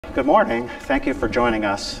Good morning. Thank you for joining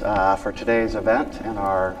us for today's event and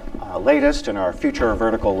our latest in our Future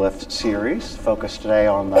Vertical Lift series, focused today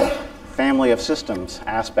on the family of systems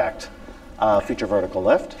aspect of Future Vertical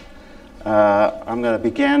Lift. I'm going to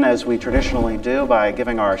begin, as we traditionally do, by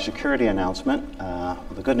giving our security announcement.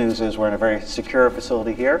 The good news is we're in a very secure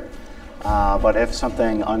facility here, but if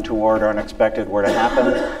something untoward or unexpected were to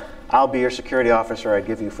happen, I'll be your security officer. I'd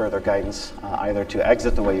give you further guidance, either to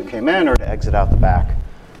exit the way you came in or to exit out the back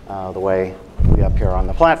the way we up here on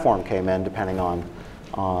the platform came in, depending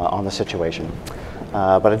on the situation.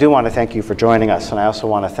 But I do want to thank you for joining us, and I also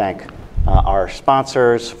want to thank our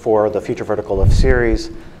sponsors for the Future Vertical Lift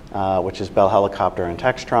series, which is Bell Helicopter and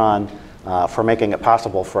Textron, for making it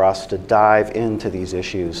possible for us to dive into these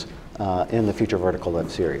issues in the Future Vertical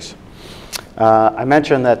Lift series. I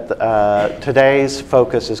mentioned that today's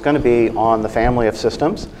focus is going to be on the family of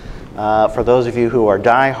systems. For those of you who are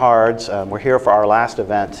diehards, we're here for our last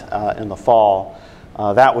event in the fall.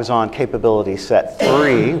 That was on capability set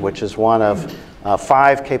 3, which is one of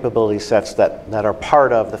 5 capability sets that are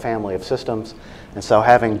part of the family of systems. And so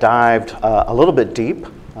having dived a little bit deep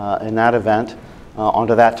in that event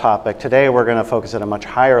onto that topic, today we're going to focus at a much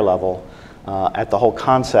higher level at the whole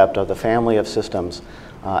concept of the family of systems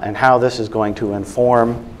and how this is going to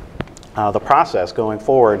inform the process going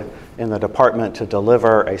forward in the department to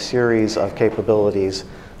deliver a series of capabilities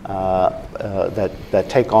that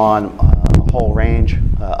take on a whole range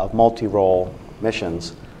of multi-role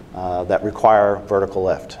missions that require vertical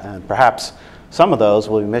lift. And perhaps some of those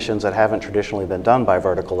will be missions that haven't traditionally been done by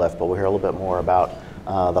vertical lift, but we'll hear a little bit more about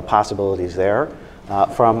the possibilities there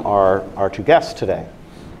from our 2 guests today.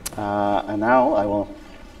 And now I will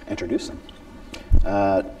introduce them.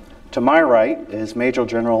 To my right is Major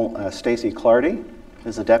General Stacy Clardy,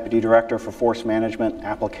 who's the Deputy Director for Force Management,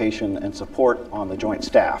 Application, and Support on the Joint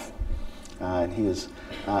Staff. And he is,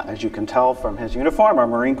 as you can tell from his uniform, a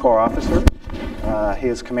Marine Corps officer. He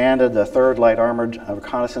has commanded the 3rd Light Armored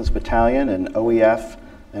Reconnaissance Battalion in OEF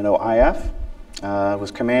and OIF, was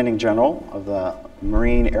Commanding General of the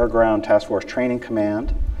Marine Air Ground Task Force Training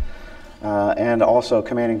Command, and also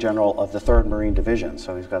Commanding General of the 3rd Marine Division.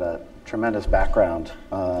 So he's got a tremendous background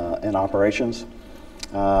in operations.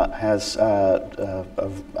 Has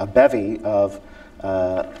a bevy of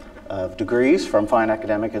degrees from fine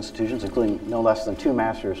academic institutions, including no less than 2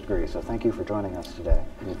 master's degrees. So thank you for joining us today.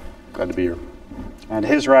 Glad to be here. And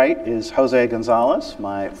his right is Jose Gonzalez,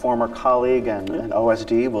 my former colleague and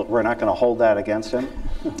OSD. We're not going to hold that against him.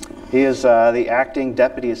 He is the Acting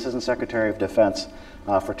Deputy Assistant Secretary of Defense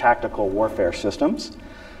for Tactical Warfare Systems,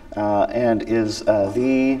 and is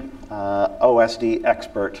the OSD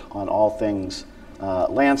expert on all things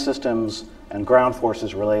land systems and ground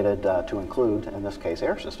forces related to include, in this case,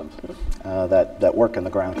 air systems that work in the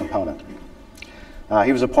ground component.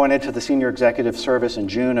 He was appointed to the Senior Executive Service in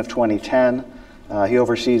June of 2010. He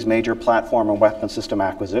oversees major platform and weapon system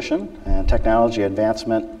acquisition and technology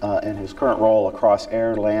advancement in his current role across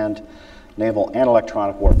air, land, naval, and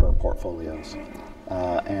electronic warfare portfolios.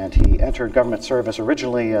 And he entered government service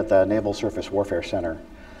originally at the Naval Surface Warfare Center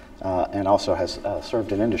and also has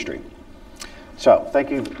served in industry. So thank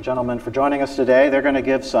you, gentlemen, for joining us today. They're going to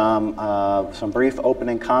give some brief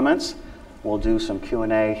opening comments. We'll do some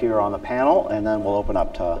Q&A here on the panel, and then we'll open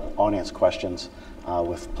up to audience questions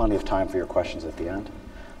with plenty of time for your questions at the end.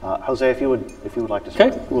 Jose, if you would like to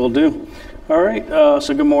start. Okay, will do. All right,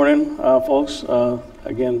 so good morning, folks.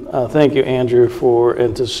 Again, thank you, Andrew,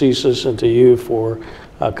 and to CSIS and to you for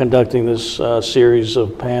conducting this series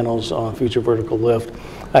of panels on Future Vertical Lift.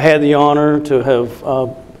 I had the honor to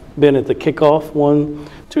have been at the kickoff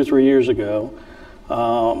 2 or 3 years ago.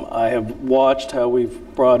 I have watched how we've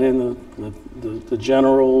brought in the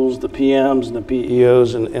generals, the PMs, and the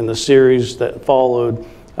PEOs in the series that followed,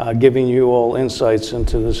 giving you all insights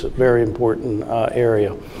into this very important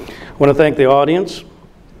area. I want to thank the audience.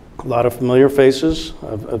 A lot of familiar faces.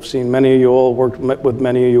 I've seen many of you all, worked with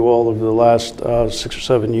many of you all over the last 6 or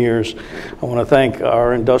 7 years. I want to thank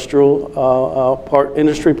our industry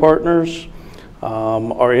partners,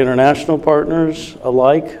 our international partners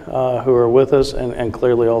alike who are with us, and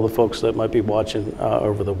clearly all the folks that might be watching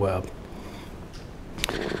over the web.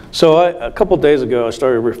 So a couple days ago, I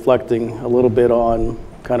started reflecting a little bit on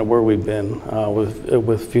kind of where we've been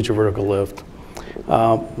with Future Vertical Lift.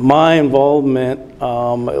 My involvement,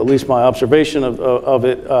 at least my observation of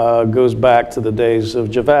it, goes back to the days of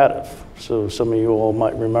JVADF. So some of you all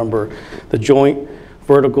might remember the Joint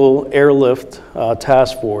Vertical Airlift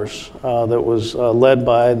Task Force that was led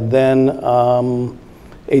by then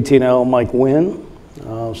ATNL Mike Wynn.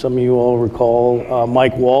 Some of you all recall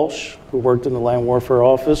Mike Walsh, who worked in the Land Warfare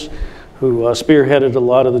Office, who spearheaded a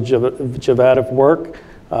lot of the JVADF work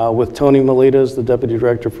with Tony Melita as the Deputy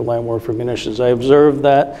Director for Land Warfare Munitions. I observed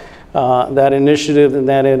that, that initiative and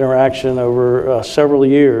that interaction over several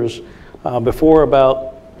years before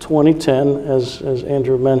about 2010, as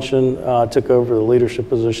Andrew mentioned, took over the leadership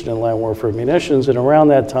position in Land Warfare Munitions, and around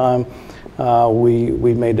that time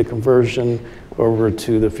we made the conversion over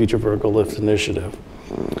to the Future Vertical Lift Initiative.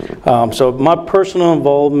 So my personal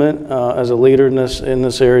involvement as a leader in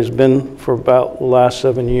this area has been for about the last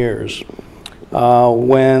 7 years.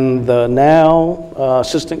 When the now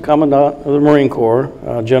Assistant Commandant of the Marine Corps,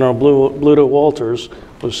 General Bluto Walters,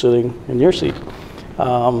 was sitting in your seat.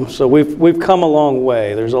 So we've come a long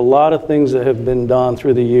way. There's a lot of things that have been done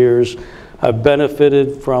through the years. I've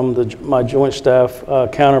benefited from my Joint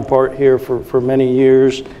Staff counterpart here for many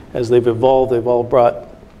years. As they've evolved, they've all brought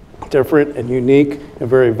different and unique and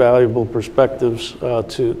very valuable perspectives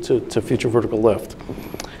to Future Vertical Lift.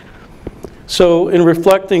 So in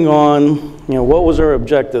reflecting on, what was our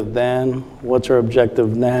objective then, what's our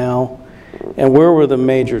objective now, and where were the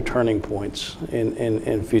major turning points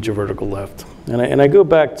in Future Vertical Lift? And I go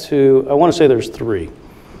back to, I want to say there's 3.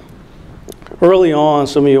 Early on,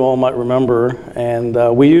 some of you all might remember,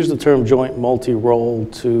 and we used the term joint multi-role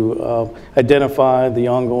to identify the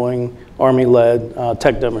ongoing Army-led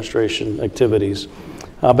tech demonstration activities.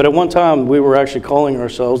 But at one time, we were actually calling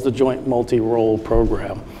ourselves the Joint Multi-Role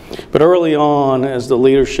Program. But early on, as the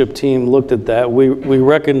leadership team looked at that, we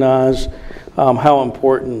recognized how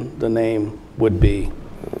important the name would be.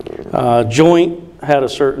 Joint had a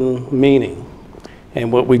certain meaning. And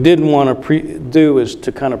what we didn't want to do is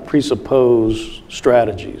to kind of presuppose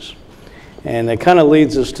strategies. And it kind of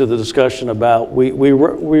leads us to the discussion about, we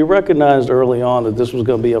recognized early on that this was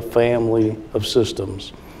going to be a family of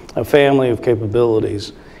systems, a family of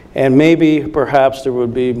capabilities. And maybe, perhaps, there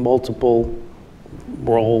would be multiple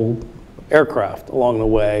role aircraft along the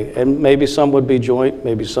way. And maybe some would be joint,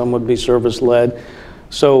 maybe some would be service-led.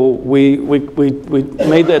 So we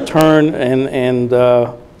made that turn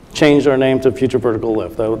and changed our name to Future Vertical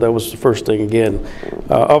Lift. That was the first thing, again.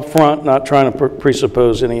 Up front, not trying to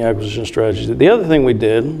presuppose any acquisition strategy. The other thing we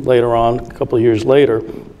did later on, a couple of years later,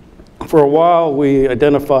 for a while we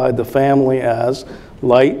identified the family as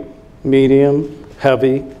light, medium,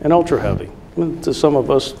 heavy, and ultra heavy. To some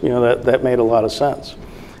of us, that made a lot of sense.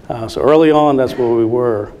 So early on, that's where we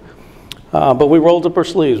were. But we rolled up our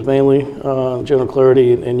sleeves, mainly General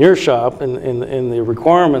Clarity in your shop in the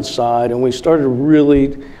requirements side, and we started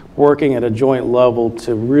really working at a joint level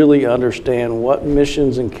to really understand what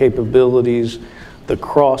missions and capabilities the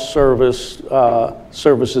cross-service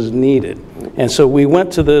services needed. And so we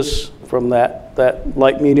went to this from that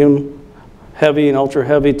light, medium, heavy, and ultra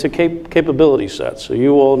heavy to capability sets. So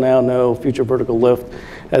you all now know Future Vertical Lift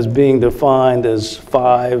as being defined as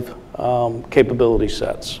 5 capability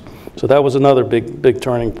sets. So that was another big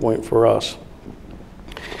turning point for us.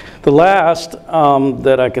 The last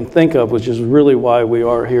that I can think of, which is really why we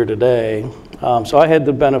are here today, so I had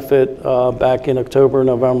the benefit back in October,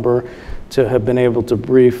 November, to have been able to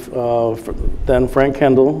brief then Frank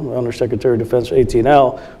Kendall, Undersecretary of Defense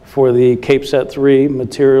AT&L, for the CAPESAT 3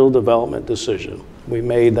 material development decision we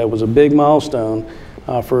made. That was a big milestone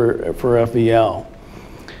for FVL.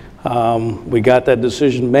 We got that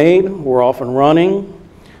decision made. We're off and running.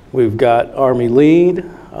 We've got Army lead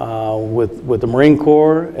with the Marine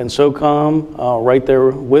Corps and SOCOM right there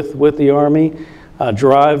with the Army,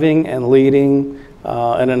 driving and leading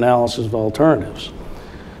an analysis of alternatives.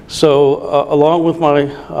 So along with my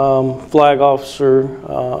flag officer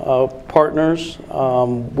partners,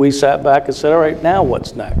 we sat back and said, all right, now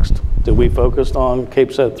what's next? Did we focus on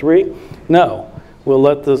CAPESAT 3? No. We'll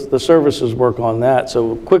let the services work on that.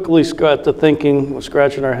 So quickly got to thinking,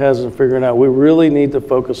 scratching our heads and figuring out we really need to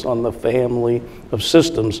focus on the family of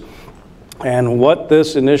systems. And what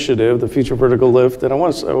this initiative, the Future Vertical Lift, and I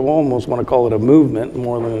almost want to call it a movement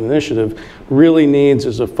more than an initiative, really needs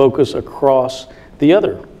is a focus across the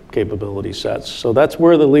other capability sets. So that's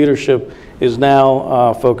where the leadership is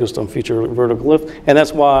now focused on Future Vertical Lift, and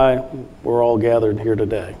that's why we're all gathered here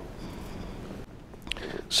today.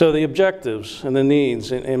 So the objectives and the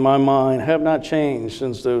needs, in my mind, have not changed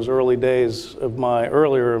since those early days of my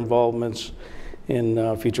earlier involvements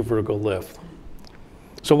in Future Vertical Lift.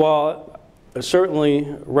 So while I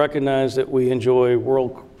certainly recognize that we enjoy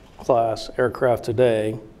world-class aircraft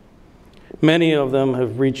today, many of them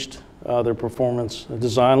have reached their performance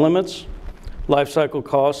design limits. Life cycle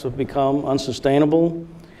costs have become unsustainable,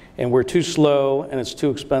 and we're too slow and it's too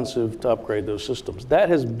expensive to upgrade those systems. That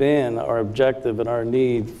has been our objective and our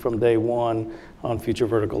need from day one on Future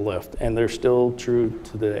Vertical Lift, and they're still true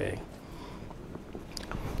today.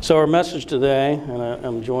 So our message today, and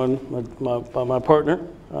I'm joined by my partner,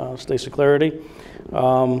 Stacey Clarity,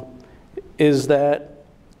 is that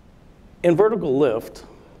in vertical lift,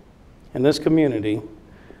 in this community,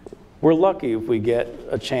 we're lucky if we get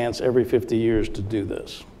a chance every 50 years to do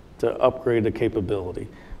this, to upgrade the capability.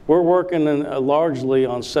 We're working largely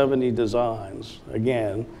on 70 designs,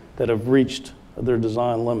 again, that have reached their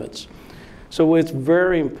design limits. So it's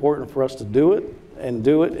very important for us to do it and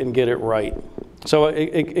get it right. So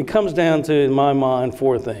it comes down to, in my mind,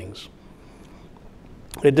 4 things.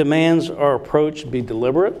 It demands our approach be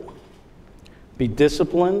deliberate, be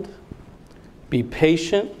disciplined, be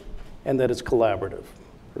patient, and that it's collaborative.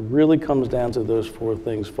 It really comes down to those 4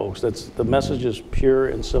 things, folks. The message is pure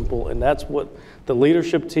and simple, and that's what the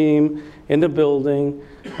leadership team in the building,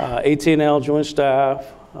 AT&L joint staff,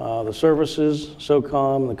 the services,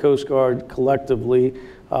 SOCOM, the Coast Guard collectively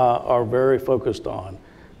are very focused on.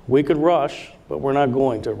 We could rush, but we're not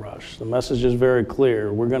going to rush. The message is very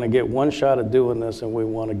clear. We're going to get one shot at doing this, and we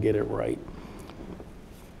want to get it right.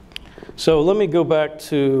 So let me go back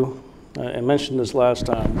to, I mentioned this last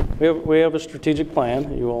time. We have a strategic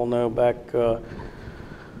plan. You all know back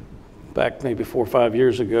maybe 4 or 5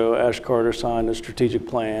 years ago, Ash Carter signed a strategic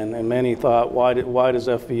plan, and many thought, why does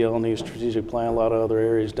FVL need a strategic plan? A lot of other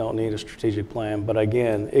areas don't need a strategic plan. But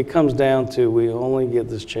again, it comes down to we only get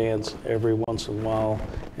this chance every once in a while,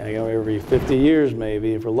 and every 50 years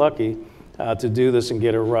maybe, if we're lucky, to do this and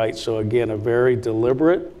get it right. So again, a very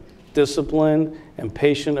deliberate, disciplined, and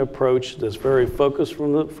patient approach that's very focused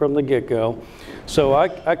from the get-go. So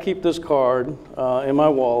I keep this card in my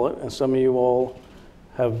wallet, and some of you all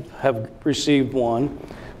have received one.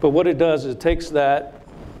 But what it does is it takes that,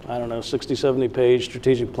 60, 70 page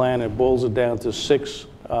strategic plan and boils it down to 6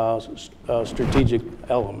 strategic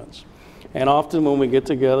elements. And often when we get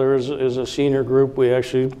together as a senior group, we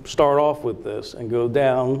actually start off with this and go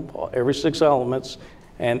down every 6 elements,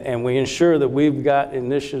 and we ensure that we've got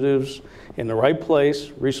initiatives in the right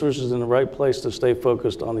place, resources in the right place to stay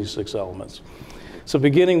focused on these 6 elements. So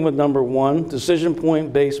beginning with number 1, decision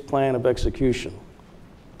point-based plan of execution.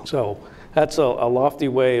 So that's a lofty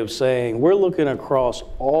way of saying we're looking across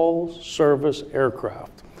all service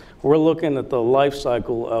aircraft. We're looking at the life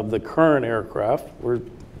cycle of the current aircraft. We're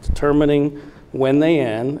determining when they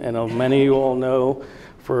end, and many of you all know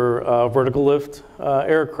for vertical lift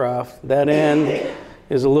aircraft, that end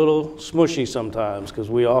is a little smushy sometimes because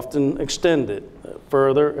we often extend it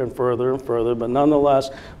further and further and further, but nonetheless,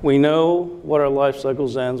 we know what our life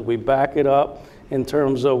cycles ends. We back it up in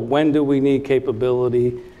terms of when do we need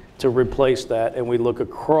capability to replace that, and we look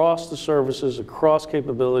across the services, across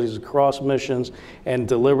capabilities, across missions, and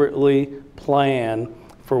deliberately plan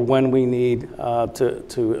for when we need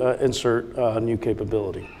to insert new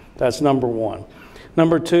capability. That's number 1.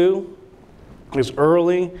 Number 2 is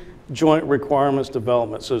early joint requirements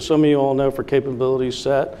development. So some of you all know for capability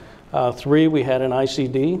set 3, we had an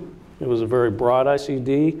ICD. It was a very broad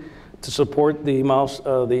ICD. To support the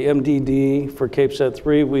MDD for CAPESAT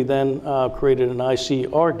 3, we then created an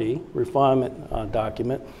ICRD, refinement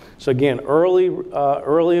document. So again, early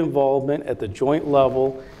involvement at the joint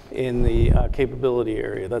level in the capability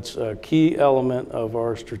area. That's a key element of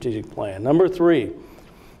our strategic plan. Number 3,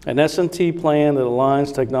 an S&T plan that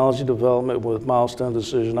aligns technology development with milestone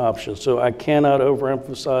decision options. So I cannot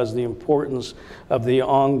overemphasize the importance of the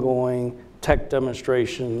ongoing tech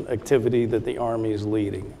demonstration activity that the Army is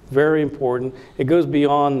leading. Very important. It goes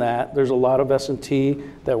beyond that. There's a lot of S&T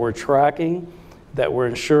that we're tracking, that we're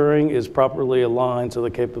ensuring is properly aligned to the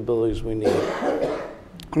capabilities we need.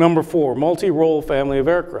 Number 4, multi-role family of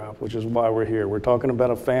aircraft, which is why we're here. We're talking about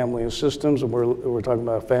a family of systems, and we're talking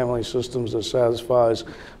about a family of systems that satisfies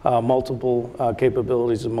multiple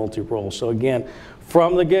capabilities and multi-role. So again,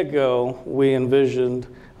 from the get-go, we envisioned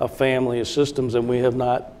a family of systems, and we have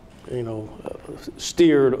not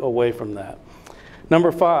steered away from that. Number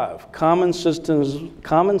 5, common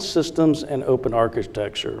systems and open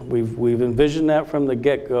architecture. We've envisioned that from the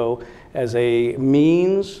get-go as a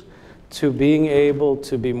means to being able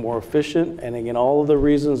to be more efficient. And again, all of the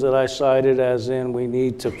reasons that I cited, as in we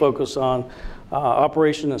need to focus on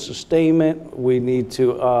operation and sustainment. We need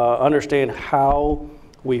to understand how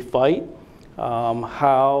we fight.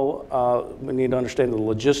 We need to understand the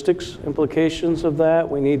logistics implications of that.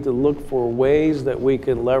 We need to look for ways that we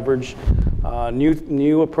can leverage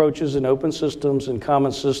new approaches in open systems and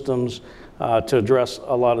common systems to address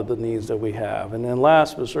a lot of the needs that we have. And then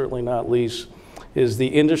last but certainly not least is the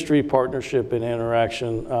industry partnership and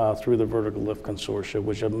interaction through the Vertical Lift Consortia,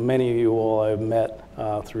 which many of you all have met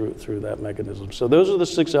through that mechanism. So those are the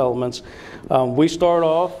 6 elements. We start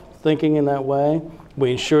off thinking in that way.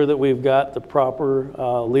 We ensure that we've got the proper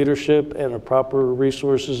leadership and the proper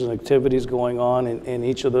resources and activities going on in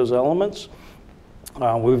each of those elements.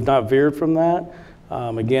 We've not veered from that.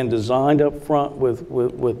 Again, designed up front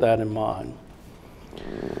with that in mind.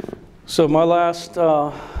 So my last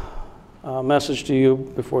message to you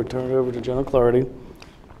before I turn it over to General Clarity,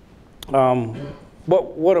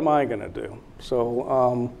 what am I going to do?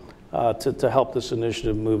 So to help this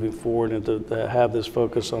initiative moving forward and to have this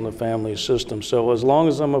focus on the family system. So as long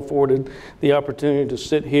as I'm afforded the opportunity to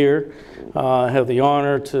sit here, have the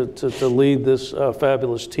honor to lead this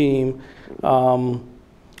fabulous team,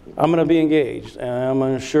 I'm going to be engaged, and I'm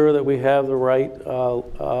going to ensure that we have the right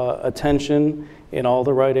attention in all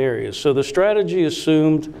the right areas. So the strategy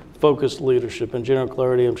assumed focused leadership, and General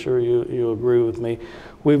Clarity, I'm sure you agree with me.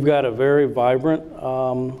 We've got a very vibrant,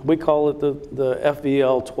 we call it the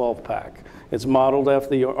FVL 12-pack. It's modeled after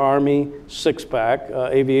the Army 6-pack,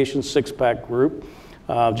 Aviation 6-pack group.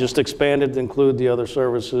 Just expanded to include the other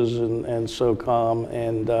services and SOCOM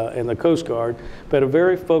and the Coast Guard, but a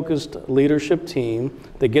very focused leadership team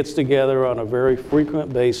that gets together on a very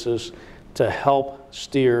frequent basis to help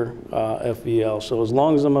steer FVL. So as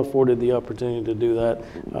long as I'm afforded the opportunity to do that,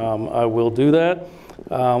 I will do that.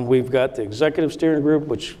 We've got the executive steering group,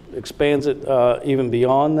 which expands it even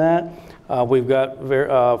beyond that. We've got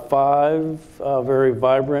 5 very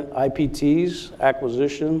vibrant IPTs,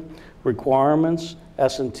 acquisition, requirements,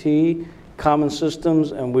 S&T, common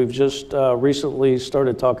systems, and we've just recently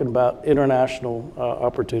started talking about international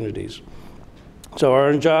opportunities. So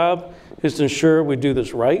our job is to ensure we do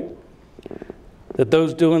this right, that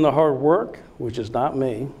those doing the hard work, which is not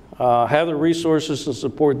me, have the resources and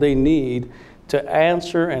support they need to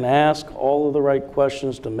answer and ask all of the right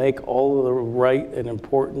questions, to make all of the right and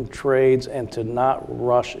important trades, and to not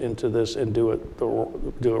rush into this and do it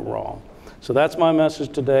wrong. So that's my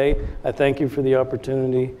message today. I thank you for the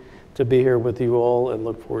opportunity to be here with you all and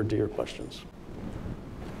look forward to your questions.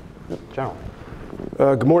 General.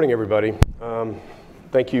 Good morning, everybody.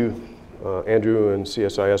 Thank you, Andrew and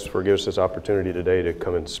CSIS, for giving us this opportunity today to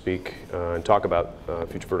come and speak and talk about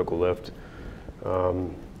Future Vertical Lift.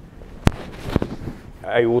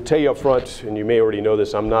 I will tell you up front, and you may already know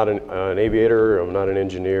this, I'm not an aviator, I'm not an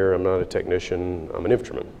engineer, I'm not a technician, I'm an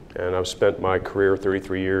infantryman. And I've spent my career,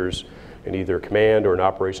 33 years, in either command or an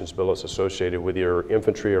operations billet associated with either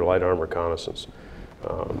infantry or light arm reconnaissance.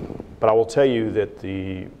 But I will tell you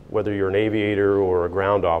that whether you're an aviator or a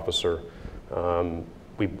ground officer,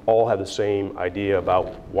 we all have the same idea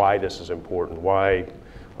about why this is important, why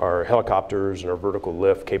our helicopters and our vertical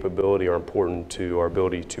lift capability are important to our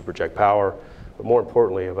ability to project power, but more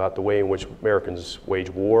importantly about the way in which Americans wage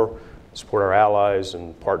war, support our allies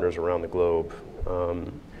and partners around the globe.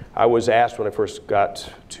 I was asked when I first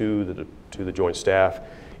got to the Joint Staff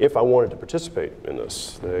if I wanted to participate in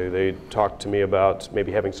this. They talked to me about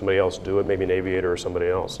maybe having somebody else do it, maybe an aviator or somebody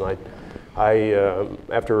else. And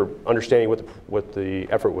after understanding what the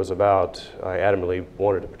effort was about, I adamantly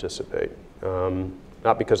wanted to participate.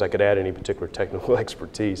 Not because I could add any particular technical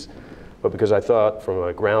expertise, but because I thought from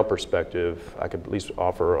a ground perspective, I could at least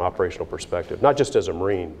offer an operational perspective, not just as a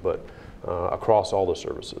Marine, but across all the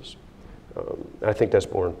services. And I think that's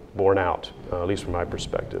borne out, at least from my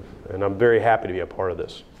perspective. And I'm very happy to be a part of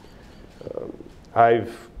this.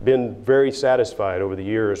 I've been very satisfied over the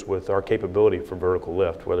years with our capability for vertical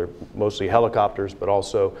lift, whether mostly helicopters, but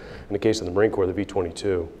also in the case of the Marine Corps, the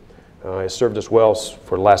V-22. It's served us well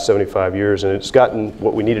for the last 75 years, and it's gotten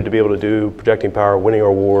what we needed to be able to do, projecting power, winning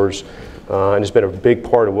our wars, and it's been a big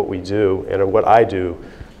part of what we do and what I do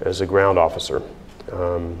as a ground officer.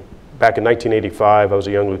 Back in 1985, I was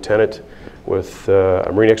a young lieutenant with a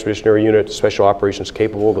Marine Expeditionary Unit, Special Operations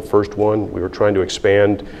Capable, the first one. We were trying to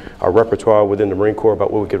expand our repertoire within the Marine Corps about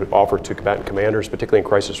what we could offer to combatant commanders, particularly in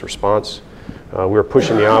crisis response. We were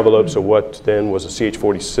pushing the envelopes of what then was a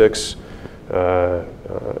CH-46,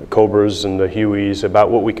 Cobras and the Hueys, about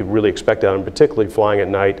what we could really expect out of them, particularly flying at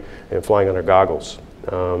night and flying under goggles.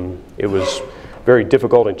 It was very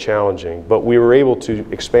difficult and challenging, but we were able to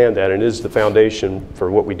expand that, and it is the foundation for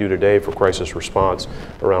what we do today for crisis response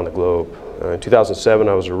around the globe. In 2007,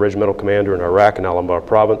 I was a regimental commander in Iraq in Al-Anbar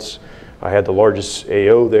province. I had the largest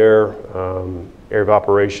AO there, area of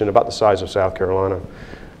operation, about the size of South Carolina.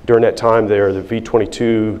 During that time there, the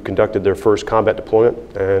V-22 conducted their first combat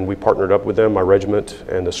deployment, and we partnered up with them, my regiment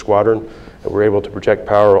and the squadron, and we were able to project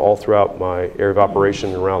power all throughout my area of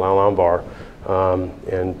operation around Al-Anbar,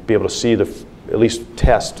 and be able to see at least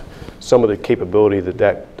test some of the capability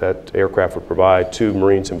that aircraft would provide to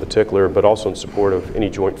Marines in particular, but also in support of any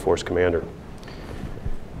Joint Force commander.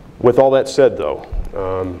 With all that said, though,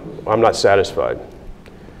 I'm not satisfied.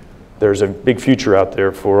 there's a big future out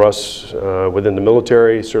there for us within the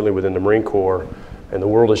military, certainly within the Marine Corps, and the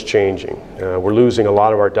world is changing. We're losing a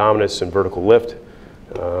lot of our dominance in vertical lift.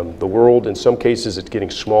 The world, in some cases, it's getting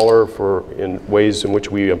smaller in ways in which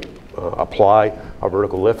we apply our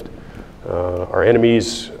vertical lift. Our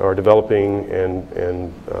enemies are developing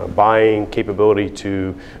and buying capability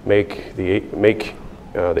to make the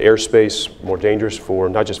airspace more dangerous for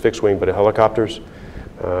not just fixed wing but helicopters.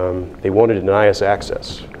 They wanted to deny us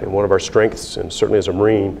access. And one of our strengths, and certainly as a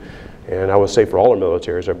Marine, and I would say for all our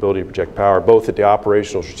military, is our ability to project power, both at the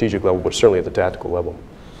operational, strategic level, but certainly at the tactical level.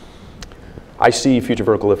 I see Future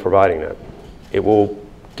Vertical Lift providing that. It will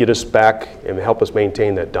get us back and help us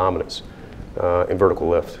maintain that dominance in vertical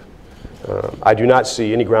lift. I do not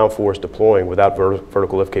see any ground force deploying without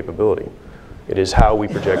vertical lift capability. It is how we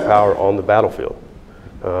project power on the battlefield.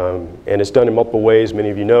 And it's done in multiple ways, many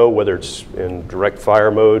of you know, whether it's in direct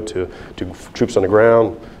fire mode to troops on the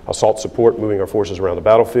ground, assault support, moving our forces around the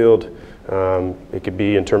battlefield. It could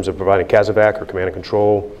be in terms of providing CASEVAC or command and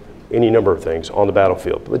control, any number of things on the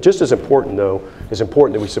battlefield. But just as important, though, is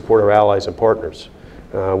important that we support our allies and partners.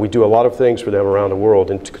 We do a lot of things for them around the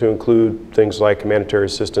world, and to include things like humanitarian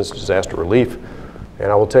assistance, disaster relief.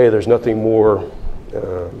 And I will tell you, there's nothing more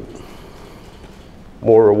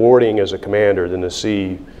rewarding as a commander than to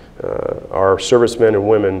see our servicemen and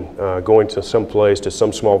women going to some place, to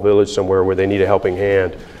some small village somewhere where they need a helping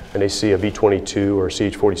hand, and they see a B-22 or a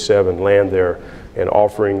CH-47 land there and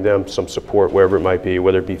offering them some support wherever it might be,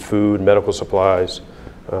 whether it be food, medical supplies,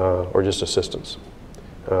 or just assistance.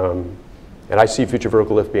 And I see Future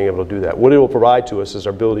Vertical Lift being able to do that. What it will provide to us is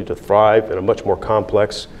our ability to thrive in a much more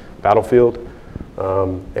complex battlefield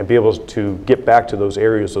and be able to get back to those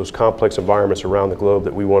areas, those complex environments around the globe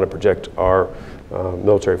that we want to project our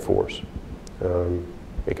military force.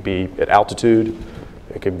 It could be at altitude,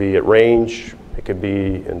 it could be at range, it could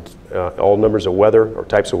be in all numbers of weather or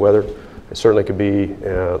types of weather. It certainly could be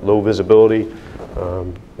low visibility.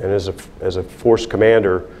 And as a force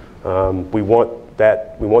commander, we want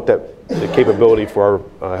the capability for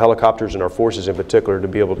our helicopters and our forces in particular to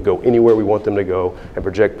be able to go anywhere we want them to go and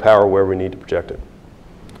project power where we need to project it.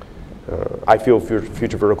 I feel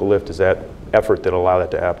Future Vertical Lift is that effort that allow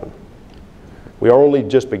that to happen. We are only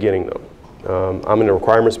just beginning, though. I'm in the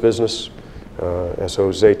requirements business, as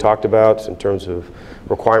Jose talked about, in terms of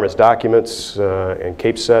requirements documents and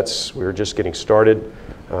CAPE sets. We're just getting started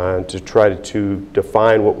to try to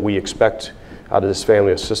define what we expect out of this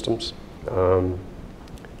family of systems.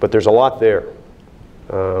 But there's a lot there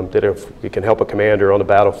that it can help a commander on the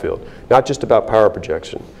battlefield. Not just about power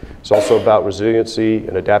projection. It's also about resiliency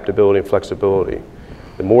and adaptability and flexibility.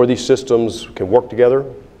 The more these systems can work together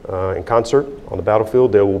in concert on the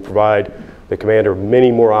battlefield, they will provide the commander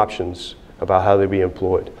many more options about how they be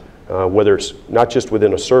employed. Whether it's not just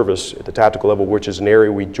within a service at the tactical level, which is an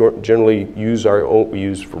area we generally use our own,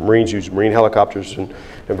 Marines use Marine helicopters and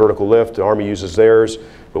vertical lift, the Army uses theirs,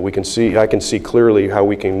 but I can see clearly how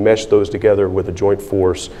we can mesh those together with a joint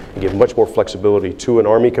force and give much more flexibility to an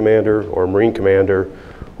Army commander or a Marine commander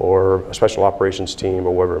or a special operations team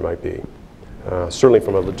or whatever it might be. Certainly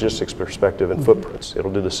from a logistics perspective and footprints,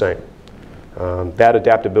 it'll do the same. That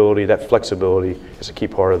adaptability, that flexibility is a key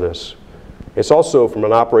part of this. It's also, from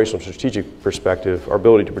an operational strategic perspective, our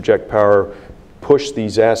ability to project power, push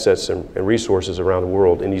these assets and resources around the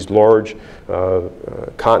world in these large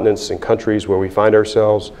continents and countries where we find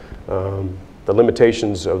ourselves. The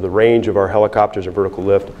limitations of the range of our helicopters and vertical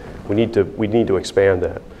lift, we need to expand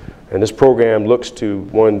that. And this program looks to,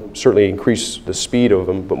 one, certainly increase the speed of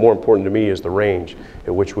them, but more important to me is the range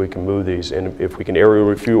at which we can move these. And if we can aerial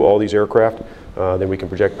refuel all these aircraft, then we can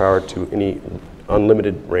project power to any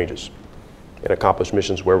unlimited ranges and accomplish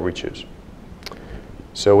missions wherever we choose.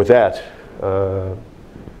 So with that,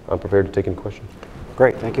 I'm prepared to take any questions.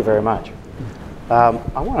 Great, thank you very much.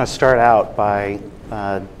 I want to start out by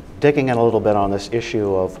digging in a little bit on this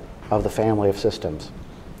issue of the family of systems.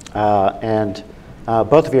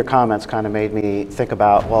 Both of your comments kind of made me think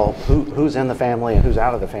about, well, who's in the family and who's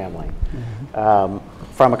out of the family?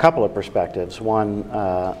 Mm-hmm. From a couple of perspectives. One,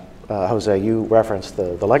 Jose, you referenced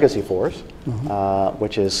the legacy force, mm-hmm.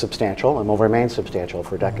 Which is substantial and will remain substantial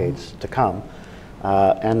for decades mm-hmm. to come.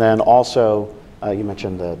 And then also, you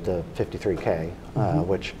mentioned the 53K, mm-hmm.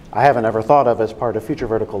 Which I haven't ever thought of as part of Future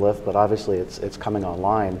Vertical Lift, but obviously it's coming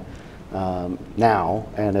online now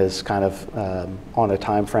and is kind of on a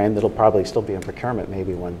time frame that'll probably still be in procurement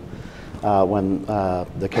maybe when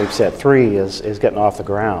the CAPE Set 3 is getting off the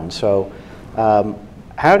ground. So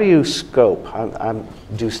how do you scope? I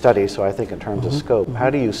do study, so I think in terms mm-hmm. of scope. Mm-hmm. How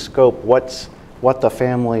do you scope what the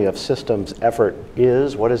family of systems effort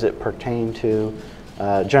is? What does it pertain to?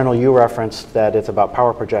 General, you referenced that it's about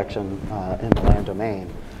power projection in the land domain.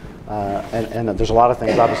 And there's a lot of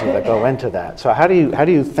things, obviously, that go into that. So how do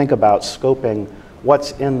you think about scoping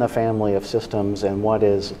what's in the family of systems and what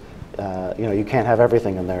is, you can't have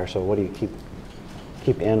everything in there, so what do you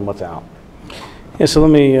keep in, what's out? Yeah, so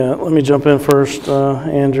let me jump in first,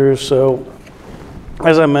 Andrew. So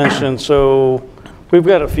as I mentioned, so we've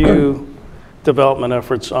got a few development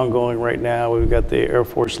efforts ongoing right now. We've got the Air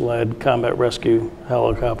Force-led combat rescue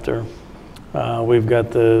helicopter. We've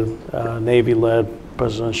got the Navy-led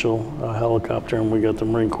presidential helicopter, and we got the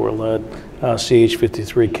Marine Corps-led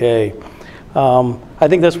CH-53K. I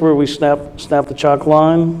think that's where we snap the chalk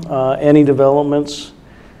line. Any developments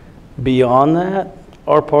beyond that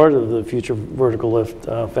are part of the future vertical lift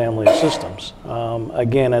family of systems.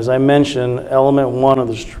 Again, as I mentioned, element 1 of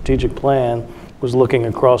the strategic plan was looking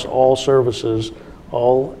across all services,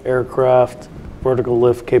 all aircraft vertical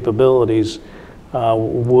lift capabilities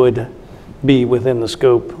would be within the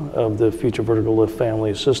scope of the future vertical lift family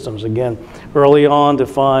of systems. Again, early on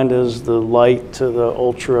defined as the light to the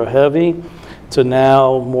ultra heavy, to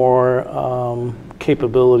now more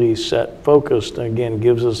capability set focused. Again,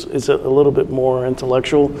 gives us, it's a little bit more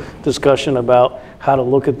intellectual discussion about how to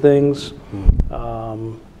look at things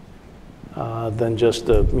than just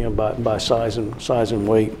by size and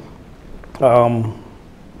weight. So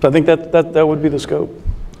I think that would be the scope.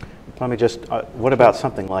 Let me just, what about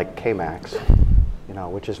something like KMAX,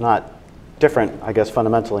 which is not different, I guess,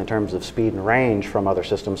 fundamentally in terms of speed and range from other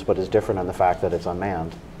systems, but is different in the fact that it's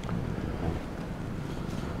unmanned?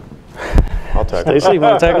 I'll tackle it. Stacey, you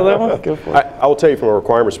want to tackle that one? Go for it. I will tell you from a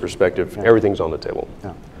requirements perspective, everything's on the table.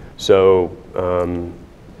 Yeah. So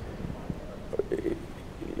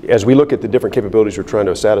as we look at the different capabilities we're trying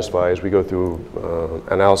to satisfy, as we go through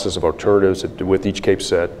analysis of alternatives with each cape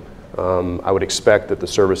set, I would expect that the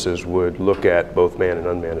services would look at both manned and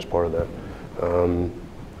unmanned as part of that.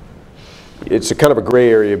 It's a kind of a gray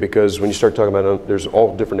area because when you start talking about, there's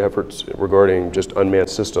all different efforts regarding just unmanned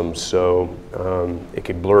systems, so it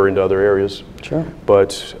could blur into other areas. Sure.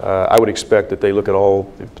 But I would expect that they look at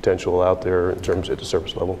all the potential out there in terms at the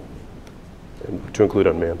surface level, and to include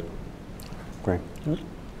unmanned. Great.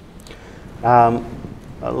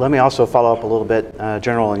 Let me also follow up a little bit,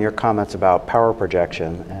 General, in your comments about power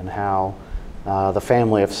projection and how the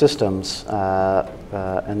family of systems,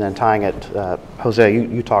 and then tying it, Jose,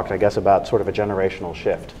 you talked, I guess, about sort of a generational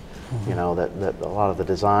shift. Mm-hmm. That a lot of the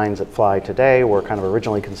designs that fly today were kind of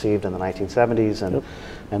originally conceived in the 1970s,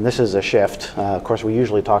 and this is a shift. Of course, we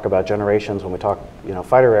usually talk about generations when we talk,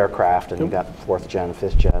 fighter aircraft, and you got 4th gen,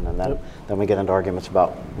 5th gen, and then we get into arguments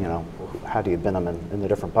about, how do you bin them in the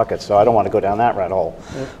different buckets. So I don't want to go down that rat hole.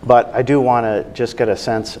 But I do want to just get a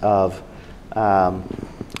sense of,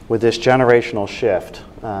 with this generational shift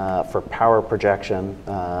for power projection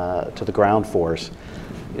to the ground force,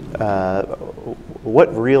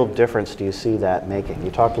 what real difference do you see that making?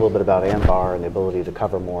 You talked a little bit about AMBAR and the ability to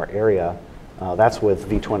cover more area. That's with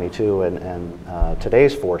V-22 and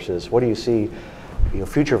today's forces. What do you see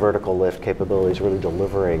future vertical lift capabilities really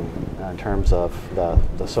delivering in terms of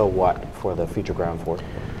the so what for the future ground force?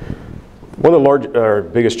 One of the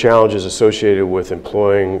biggest challenges associated with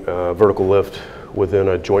employing vertical lift within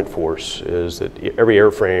a joint force is that every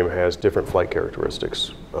airframe has different flight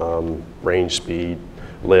characteristics, range, speed,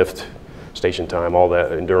 lift, station time, all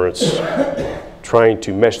that, endurance. Trying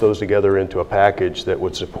to mesh those together into a package that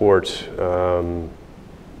would support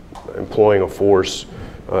employing a force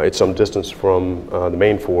at some distance from the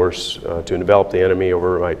main force to envelop the enemy or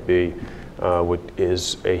wherever it might be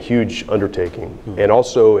is a huge undertaking, and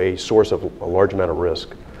also a source of a large amount of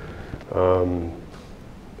risk.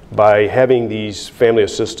 By having these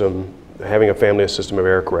having a family of system of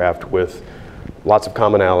aircraft with lots of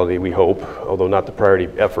commonality, we hope, although not the priority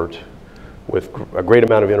effort, with a great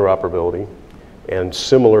amount of interoperability and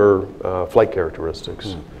similar flight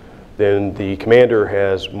characteristics, then the commander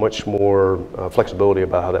has much more flexibility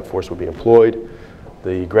about how that force would be employed.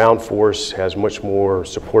 The ground force has much more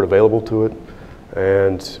support available to it,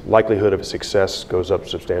 and likelihood of success goes up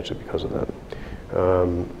substantially because of that.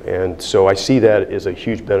 And so I see that as a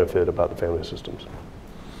huge benefit about the family of systems.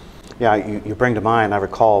 Yeah, you bring to mind, I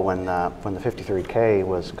recall when the 53K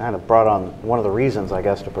was kind of brought on, one of the reasons, I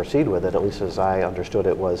guess, to proceed with it, at least as I understood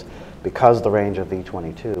it, was because the range of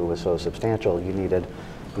V-22 was so substantial, you needed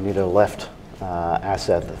a lift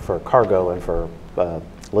asset for cargo and for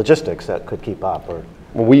logistics that could keep up. Or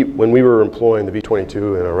when we were employing the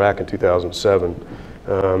V-22 in Iraq in 2007,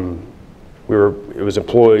 it was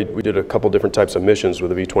employed. We did a couple different types of missions with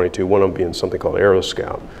the V-22. One of them being something called Aero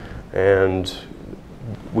Scout, and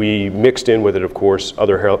We mixed in with it, of course,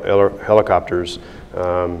 other helicopters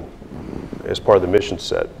as part of the mission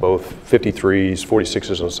set, both 53s,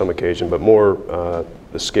 46s on some occasion, but more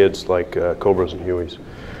the skids like Cobras and Hueys.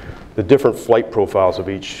 The different flight profiles of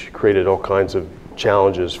each created all kinds of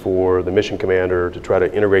challenges for the mission commander to try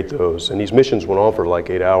to integrate those. And these missions went on for like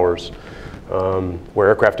 8 hours, where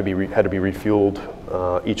aircraft had to be refueled,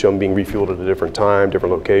 each of them being refueled at a different time,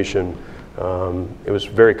 different location. It was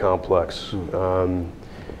very complex.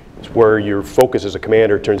 It's where your focus as a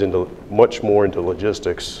commander turns into much more into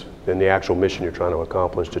logistics than the actual mission you're trying to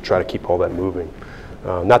accomplish, to try to keep all that moving.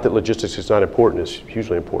 Not that logistics is not important, it's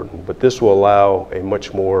hugely important, but this will allow a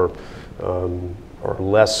much more or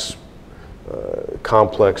less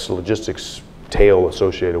complex logistics tail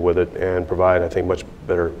associated with it and provide, I think, much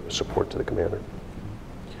better support to the commander.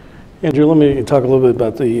 Andrew, let me talk a little bit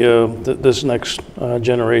about this next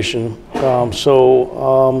generation.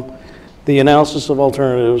 The analysis of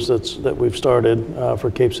alternatives that we've started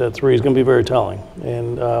for CAPESAT 3 is going to be very telling,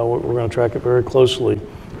 and we're going to track it very closely.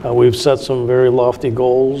 We've set some very lofty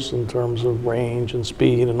goals in terms of range and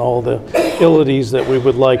speed and all the abilities that we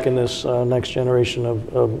would like in this next generation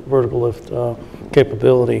of vertical lift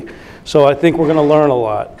capability. So I think we're going to learn a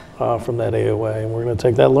lot from that AOA, and we're going to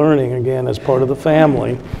take that learning again as part of the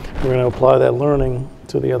family. We're going to apply that learning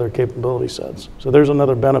to the other capability sets. So there's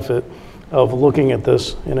another benefit of looking at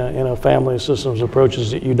this in a family of systems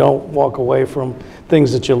approaches, that you don't walk away from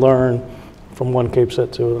things that you learn from one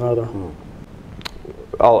CAPESAT to another.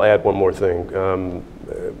 I'll add one more thing.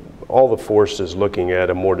 All the force is looking at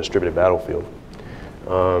a more distributed battlefield.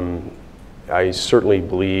 I certainly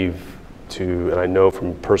believe and I know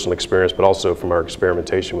from personal experience, but also from our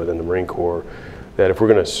experimentation within the Marine Corps, that if we're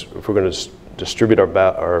going to distribute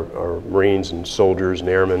our Marines and soldiers and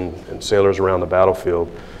airmen and sailors around the battlefield,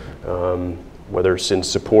 whether it's in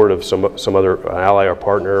support of some other ally or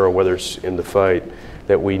partner, or whether it's in the fight,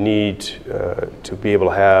 that we need to be able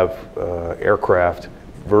to have aircraft,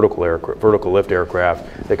 vertical lift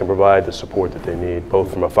aircraft that can provide the support that they need,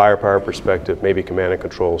 both from a firepower perspective, maybe command and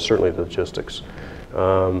control, certainly logistics,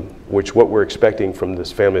 which what we're expecting from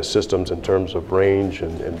this family of systems in terms of range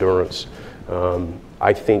and endurance.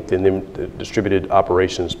 I think the distributed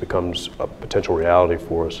operations becomes a potential reality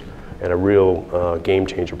for us, and a real game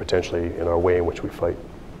changer potentially in our way in which we fight.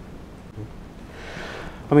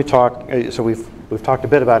 Let me talk, so we've talked a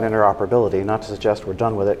bit about interoperability, not to suggest we're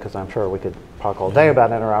done with it, because I'm sure we could talk all day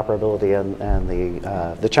about interoperability and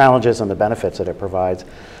the challenges and the benefits that it provides.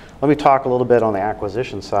 Let me talk a little bit on the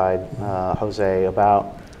acquisition side, Jose,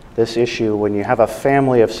 about this issue when you have a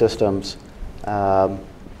family of systems,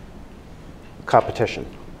 competition.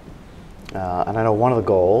 And I know one of the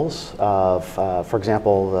goals of, for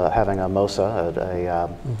example, having a MOSA,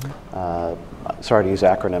 sorry to use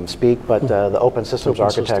acronym speak, but the open systems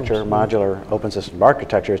architecture, modular open system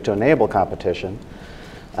architecture, is to enable competition.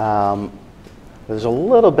 There's a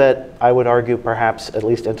little bit, I would argue, perhaps at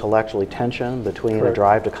least intellectually, tension between a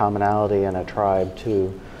drive to commonality and a drive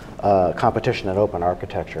to competition and open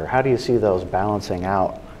architecture. How do you see those balancing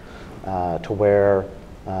out to where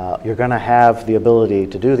you're going to have the ability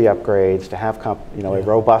to do the upgrades, to have a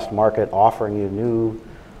robust market offering you new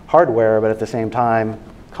hardware, but at the same time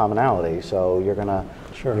commonality. So you're going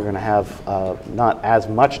to have not as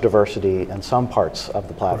much diversity in some parts of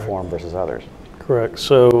the platform versus others. Correct.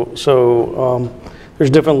 So there's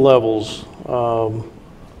different levels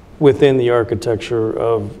within the architecture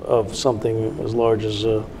of something as large as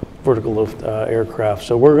a vertical lift aircraft.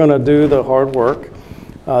 So we're going to do the hard work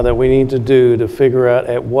that we need to do to figure out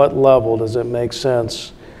at what level does it make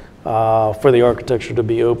sense for the architecture to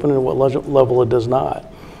be open and what level it does not.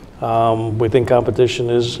 We think competition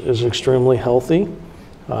is extremely healthy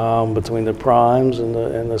between the primes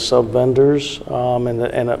and the sub-vendors,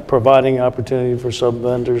 and providing opportunity for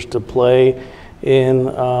sub-vendors to play in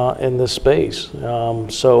this space. I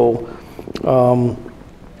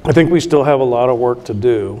think we still have a lot of work to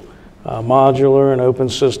do. Modular and open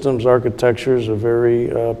systems architecture is a very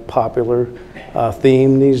popular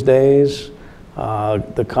theme these days.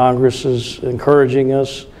 The Congress is encouraging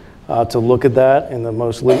us to look at that in the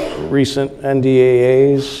most recent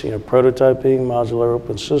NDAAs, prototyping, modular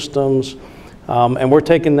open systems. And we're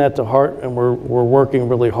taking that to heart, and we're working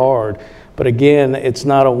really hard. But again, it's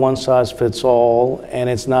not a one-size-fits-all, and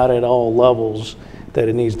it's not at all levels that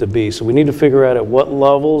it needs to be. So we need to figure out at what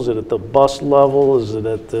level. Is it at the bus level? Is it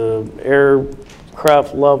at the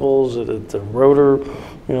aircraft level? Is it at the rotor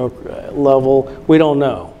level? We don't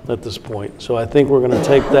know at this point. So I think we're going to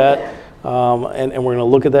take that and we're going to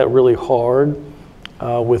look at that really hard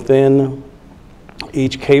within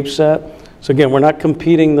each CAPESAT So again, we're not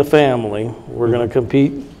competing the family. We're going to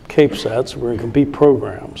compete CAPE sets. We're going to compete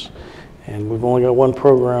programs. And we've only got one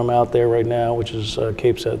program out there right now, which is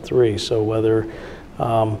CAPE Set 3. So whether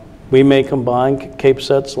we may combine CAPE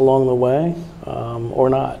sets along the way or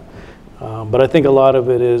not. But I think a lot of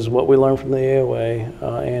it is what we learned from the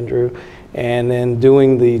AOA, Andrew, and then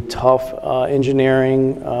doing the tough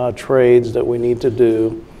engineering trades that we need to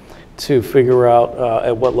do to figure out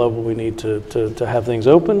at what level we need to have things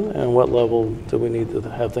open and what level do we need to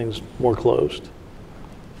have things more closed.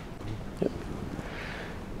 Yep.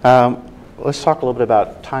 Let's talk a little bit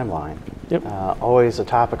about timeline. Yep. Always a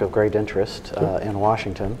topic of great interest in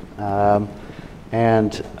Washington.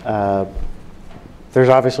 And there's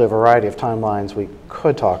obviously a variety of timelines we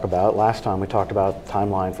could talk about. Last time we talked about the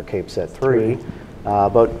timeline for CAPE Set 3.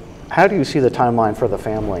 But how do you see the timeline for the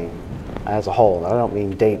family as a whole? I don't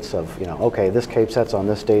mean dates of, okay, this CAPE Set's on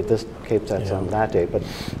this date, this CAPE Set's on that date, but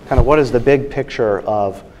kind of what is the big picture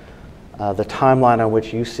of the timeline on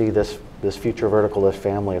which you see this future vertical lift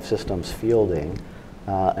family of systems fielding,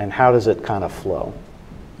 and how does it kind of flow?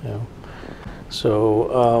 Yeah.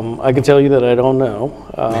 So I can tell you that I don't know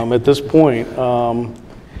at this point.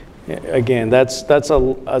 Again, that's a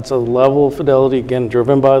level of fidelity, again,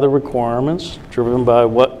 driven by the requirements, driven by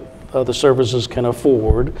what the services can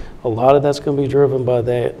afford. A lot of that's going to be driven by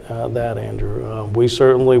that Andrew. We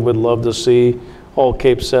certainly would love to see all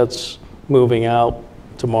CAPE sets moving out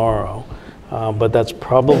tomorrow, but that's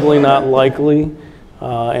probably not likely in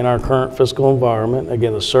our current fiscal environment.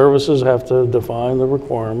 Again, the services have to define the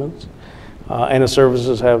requirements, and the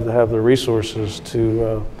services have to have the resources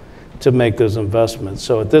to make those investments.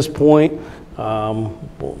 So at this point,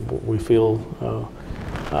 we feel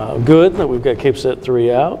good that we've got CAPE Set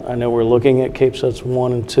 3 out. I know we're looking at CAPE Sets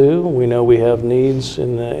 1 and 2. We know we have needs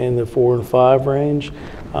in the 4 and 5 range,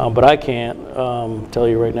 but I can't tell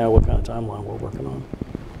you right now what kind of timeline we're working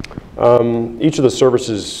on. Each of the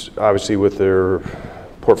services, obviously with their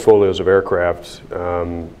portfolios of aircraft,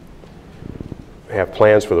 have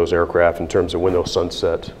plans for those aircraft in terms of when they'll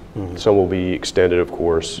sunset. Mm-hmm. Some will be extended, of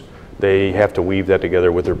course. They have to weave that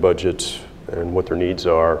together with their budgets and what their needs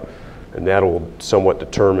are, and that'll somewhat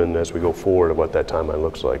determine as we go forward what that timeline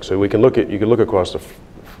looks like. So you can look across the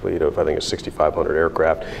fleet of, I think it's 6,500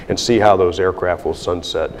 aircraft, and see how those aircraft will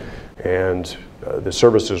sunset. And the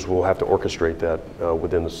services will have to orchestrate that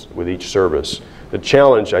with each service. The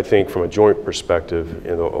challenge, I think, from a joint perspective,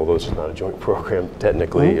 although this is not a joint program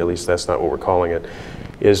technically, at least that's not what we're calling it,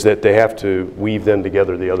 is that they have to weave then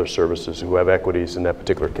together the other services who have equities in that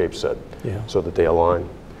particular CAPE set, so that they align.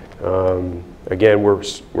 Again, we're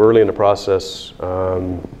early in the process.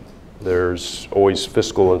 There's always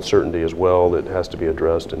fiscal uncertainty as well that has to be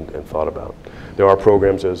addressed and thought about. There are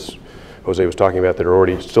programs, as Jose was talking about, that are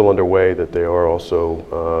already still underway that they are also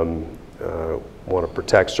want to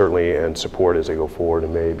protect certainly and support as they go forward,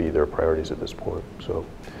 and may be their priorities at this point. So,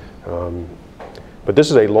 but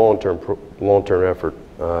this is a long-term effort.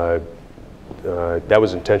 That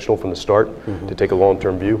was intentional from the start, to take a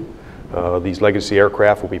long-term view. These legacy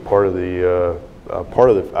aircraft will be part of the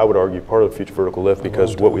I would argue, part of the future vertical lift,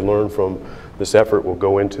 because what we learned from this effort will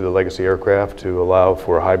go into the legacy aircraft to allow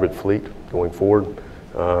for a hybrid fleet going forward.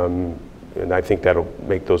 And I think that'll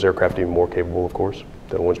make those aircraft even more capable, of course,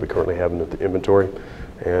 than the ones we currently have in the inventory.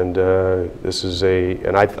 And this is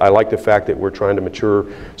and I like the fact that we're trying to mature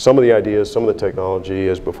some of the ideas, some of the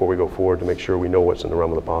technology before we go forward, to make sure we know what's in the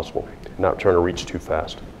realm of the possible, not trying to reach too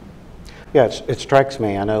fast. Yeah, it strikes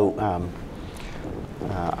me. I know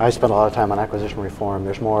I spend a lot of time on acquisition reform.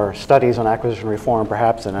 There's more studies on acquisition reform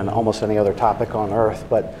perhaps than on almost any other topic on earth.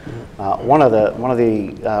 But one of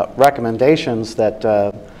the recommendations that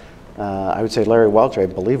I would say Larry Welch, I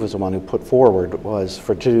believe, was the one who put forward, was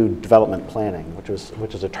to do development planning, which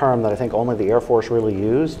is a term that I think only the Air Force really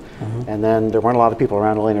used. And then there weren't a lot of people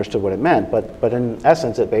around who really understood what it meant. But in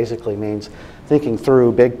essence, it basically means thinking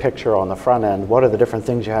through big picture on the front end. What are the different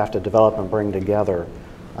things you have to develop and bring together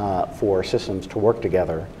for systems to work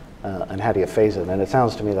together, and how do you phase it? And it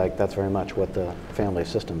sounds to me like that's very much what the family of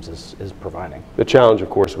systems is providing. The challenge, of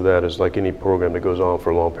course, with that is, like any program that goes on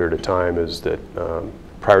for a long period of time, is that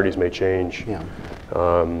priorities may change. Yeah.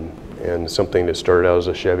 And something that started out as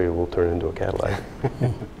a Chevy will turn into a Cadillac.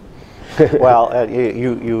 Well,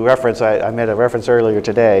 you reference, I made a reference earlier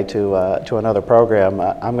today to another program.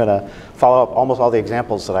 I'm going to follow up. Almost all the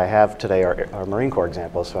examples that I have today are Marine Corps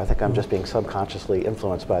examples, so I think I'm just being subconsciously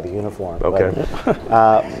influenced by the uniform. Okay.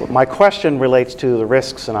 But, my question relates to the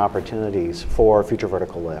risks and opportunities for future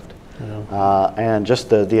vertical lift. Yeah. And just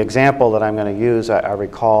the example that I'm going to use, I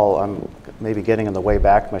recall, I'm maybe getting in the way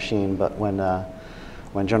back machine, but when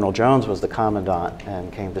when General Jones was the commandant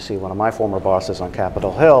and came to see one of my former bosses on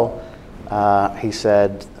Capitol Hill, he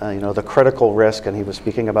said, you know, the critical risk, and he was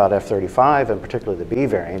speaking about F-35 and particularly the B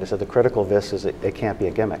variant, he said the critical risk is it can't be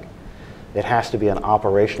a gimmick. It has to be an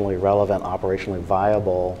operationally relevant, operationally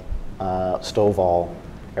viable STOVL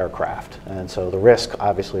aircraft. And so the risk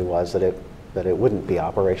obviously was that it wouldn't be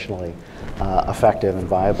operationally effective and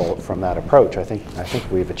viable from that approach. I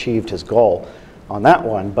think we've achieved his goal on that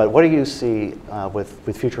one. But what do you see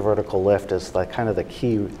with future vertical lift as like kind of the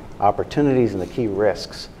key opportunities and the key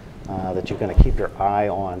risks that you're going to keep your eye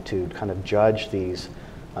on to kind of judge these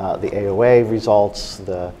the AOA results,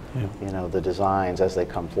 you know, the designs as they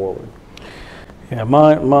come forward? Yeah,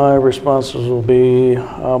 my responses will be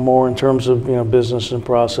more in terms of, you know, business and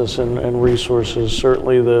process and resources.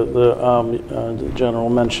 Certainly the general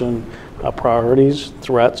mentioned priorities,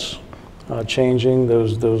 threats, changing.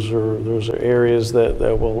 Those are areas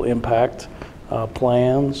that will impact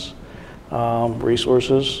plans,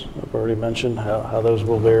 resources. I've already mentioned how those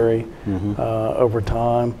will vary over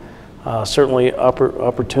time. Certainly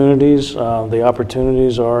opportunities. The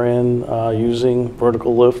opportunities are in using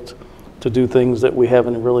vertical lift to do things that we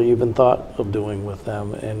haven't really even thought of doing with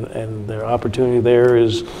them. And the opportunity there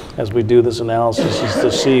is, as we do this analysis, is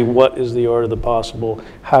to see what is the art of the possible.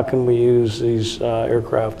 How can we use these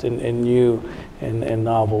aircraft in new and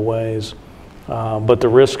novel ways? But the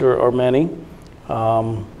risks are many.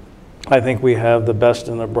 I think we have the best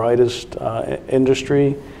and the brightest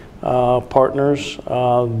industry partners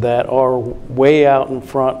that are way out in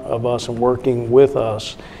front of us and working with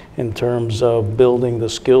us in terms of building the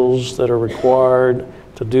skills that are required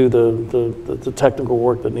to do the technical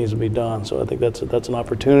work that needs to be done. So I think that's an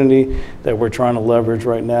opportunity that we're trying to leverage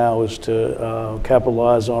right now, is to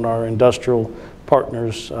capitalize on our industrial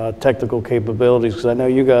partners' technical capabilities, because I know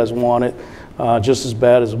you guys want it just as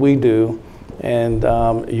bad as we do, and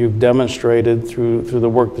you've demonstrated through the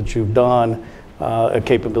work that you've done a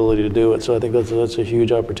capability to do it. So I think that's a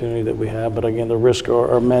huge opportunity that we have. But again, the risks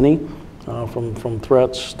are many. From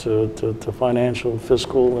threats to financial,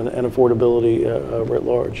 fiscal, and affordability writ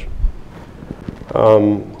large.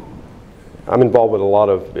 I'm involved with a lot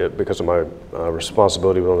of, because of my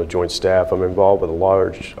responsibility on the Joint Staff, I'm involved with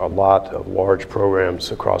a lot of large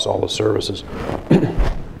programs across all the services.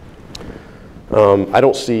 I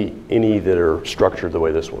don't see any that are structured the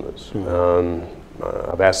way this one is.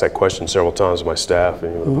 I've asked that question several times to my staff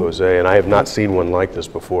and with Jose, and I have not seen one like this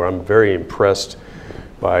before. I'm very impressed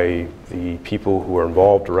by the people who are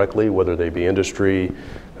involved directly, whether they be industry,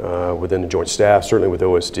 within the Joint Staff, certainly with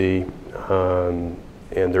OSD, and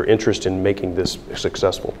their interest in making this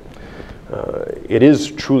successful. It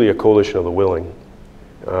is truly a coalition of the willing.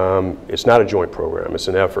 It's not a joint program, it's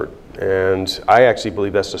an effort. And I actually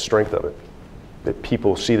believe that's the strength of it, that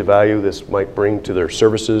people see the value this might bring to their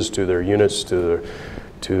services, to their units, to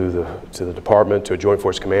the department, to a Joint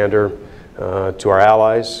Force Commander, to our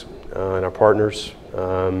allies and our partners.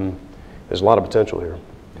 There's a lot of potential here.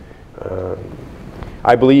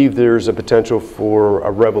 I believe there's a potential for a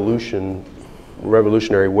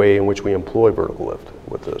revolutionary way in which we employ vertical lift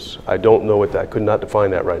with this. I don't know what that, I could not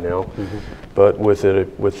define that right now, but with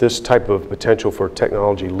this type of potential for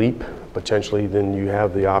technology leap, potentially, then you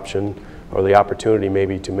have the option or the opportunity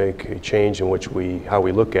maybe to make a change in which how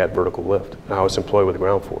we look at vertical lift, how it's employed with the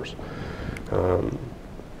ground force.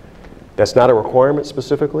 That's not a requirement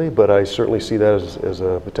specifically, but I certainly see that as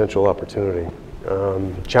a potential opportunity.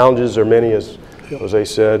 Challenges are many, as Jose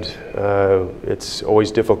said. It's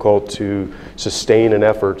always difficult to sustain an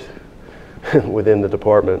effort within the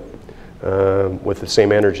department with the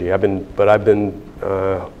same energy. I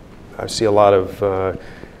see a lot of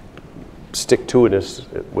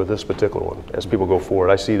stick-to-itness with this particular one as people go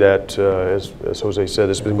forward. I see that, as Jose said,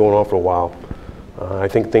 it's been going on for a while. I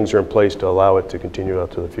think things are in place to allow it to continue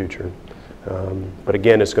out to the future. But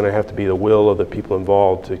again, it's going to have to be the will of the people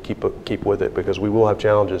involved to keep with it, because we will have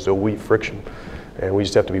challenges, there will be friction, and we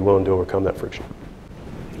just have to be willing to overcome that friction.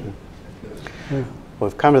 Well,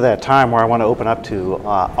 we've come to that time where I want to open up to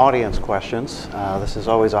audience questions. This is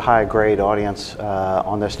always a high-grade audience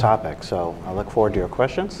on this topic, so I look forward to your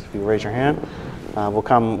questions. If you raise your hand,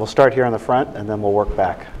 we'll start here in the front, and then we'll work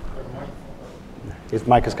back. His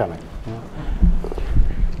mic is coming.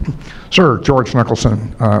 Sir, George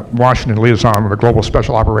Nicholson, Washington liaison with the Global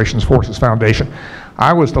Special Operations Forces Foundation.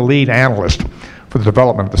 I was the lead analyst for the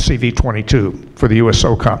development of the CV-22 for the U.S.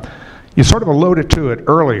 SOCOM. You sort of alluded to it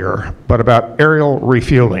earlier, but about aerial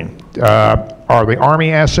refueling. Are the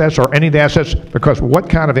Army assets or any of the assets, because what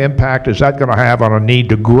kind of impact is that going to have on a need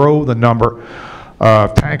to grow the number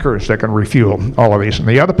of tankers that can refuel all of these? And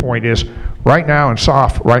the other point is, right now in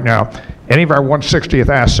SOF, right now, Any of our 160th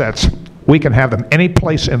assets, we can have them any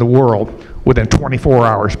place in the world within 24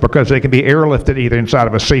 hours because they can be airlifted either inside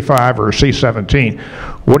of a C-5 or a C-17.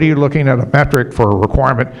 What are you looking at a metric for a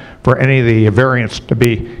requirement for any of the variants to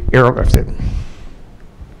be airlifted?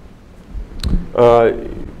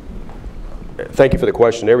 Thank you for the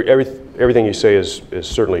question. Everything you say is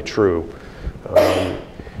certainly true.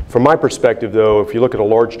 From my perspective, though, if you look at a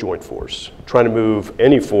large joint force, trying to move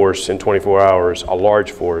any force in 24 hours, a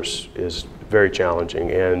large force, is very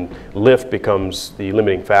challenging, and lift becomes the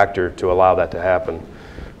limiting factor to allow that to happen.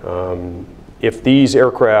 If these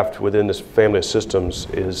aircraft within this family of systems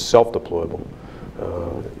is self-deployable,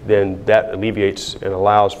 then that alleviates and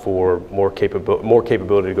allows for more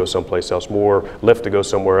capability to go someplace else, more lift to go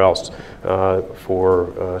somewhere else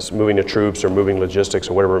for moving the troops or moving logistics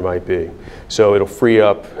or whatever it might be. So it'll free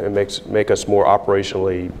up and make us more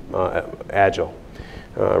operationally agile.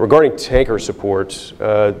 Regarding tanker support,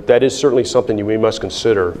 that is certainly something we must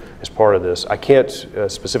consider as part of this. I can't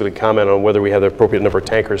specifically comment on whether we have the appropriate number of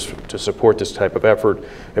tankers to support this type of effort,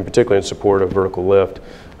 and particularly in support of vertical lift.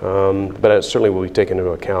 But that certainly will be taken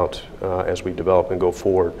into account as we develop and go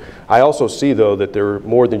forward. I also see, though, that there are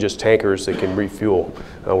more than just tankers that can refuel.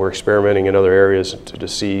 We're experimenting in other areas to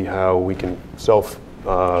see how we can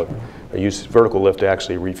use vertical lift to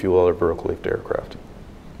actually refuel other vertical lift aircraft.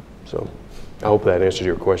 So I hope that answers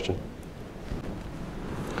your question.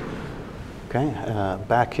 Okay,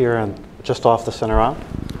 back here and just off the center aisle.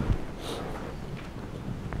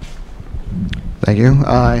 Thank you.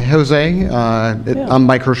 Jose, I'm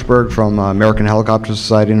Mike Hirschberg from American Helicopter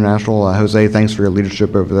Society International. Jose, thanks for your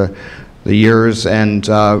leadership over the years. And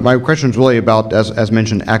my question is really about, as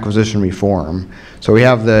mentioned, acquisition reform. So we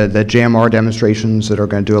have the JMR demonstrations that are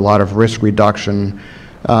going to do a lot of risk reduction.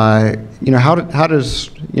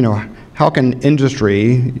 How can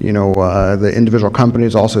industry, the individual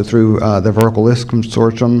companies, also through the Vertical Lift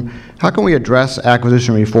Consortium, how can we address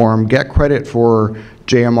acquisition reform, get credit for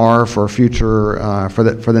JMR for future, for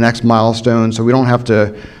the next milestone, so we don't have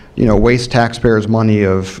to, waste taxpayers' money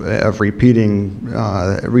of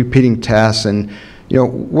repeating tests, and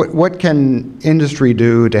what can industry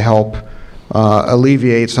do to help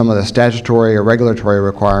alleviate some of the statutory or regulatory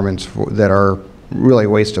requirements that are really a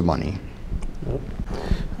waste of money?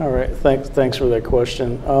 All right, thanks for that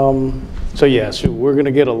question. So yes, we're going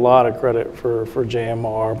to get a lot of credit for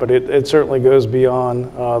JMR, but it certainly goes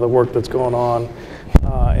beyond the work that's going on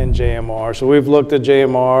in JMR. So we've looked at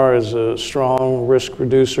JMR as a strong risk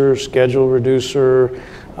reducer, schedule reducer,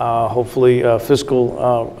 hopefully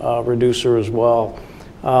fiscal reducer as well.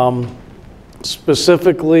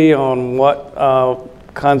 Specifically on what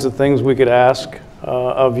kinds of things we could ask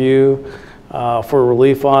of you for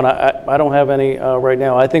relief on, I don't have any right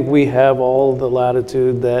now. I think we have all the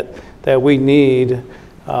latitude that we need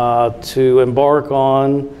to embark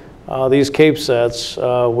on these CAPE sets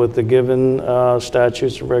with the given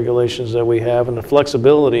statutes and regulations that we have, and the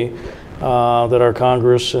flexibility that our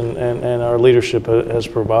Congress and our leadership has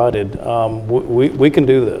provided. We can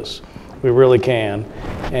do this. We really can.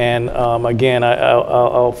 And again,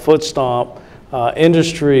 I'll foot stomp.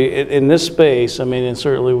 Industry in this space, I mean, and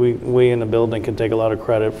certainly we in the building can take a lot of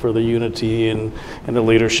credit for the unity and the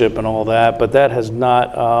leadership and all that, but that has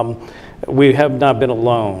not, we have not been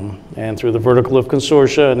alone. And through the Vertical Lift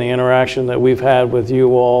Consortia and the interaction that we've had with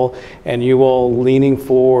you all, and you all leaning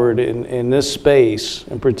forward in this space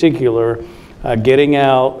in particular, getting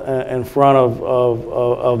out in front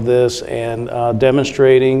of this and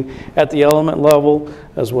demonstrating at the element level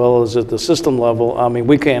as well as at the system level. I mean,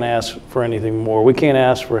 we can't ask for anything more. We can't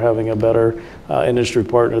ask for having a better industry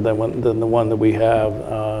partner than the one that we have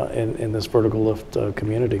in this vertical lift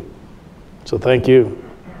community. So thank you.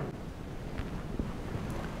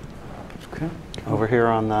 Okay, over here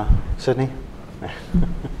on Sydney.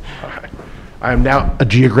 I am now a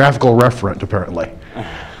geographical referent, apparently.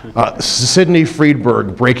 Sidney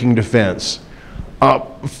Friedberg, Breaking Defense.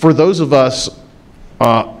 For those of us,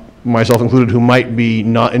 myself included, who might be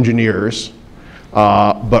not engineers,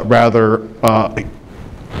 but rather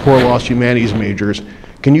poor lost humanities majors,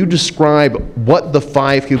 can you describe what the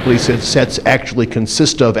 5 capability sets actually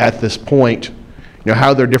consist of at this point?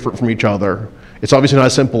 How they're different from each other. It's obviously not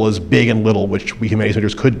as simple as big and little, which we humanities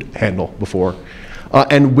majors could handle before.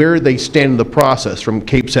 And where they stand in the process from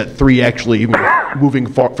CAPE Set 3 actually moving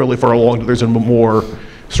fairly far along, there's a more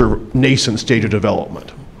sort of nascent stage of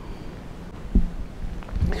development.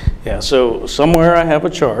 Yeah, so somewhere I have a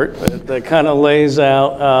chart that kind of lays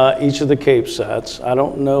out each of the CAPE sets. I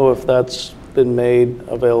don't know if that's been made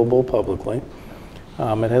available publicly.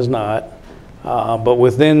 It has not. But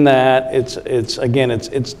within that,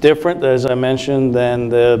 it's different, as I mentioned,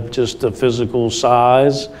 than just the physical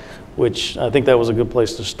size, which I think that was a good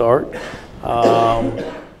place to start.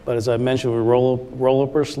 But as I mentioned, we roll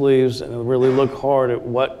up our sleeves and really look hard at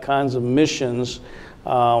what kinds of missions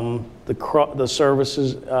the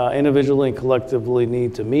services individually and collectively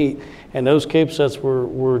need to meet. And those CAPE sets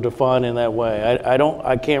were defined in that way.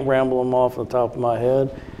 I can't ramble them off the top of my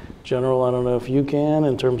head. General, I don't know if you can,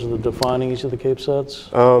 in terms of the defining each of the CAPE sets.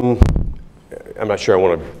 I'm not sure I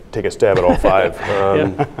want to take a stab at all five.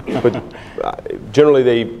 But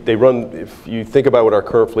generally they run, if you think about what our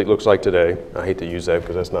current fleet looks like today, I hate to use that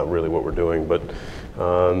because that's not really what we're doing, but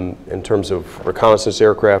in terms of reconnaissance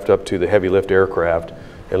aircraft up to the heavy lift aircraft,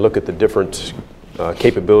 and look at the different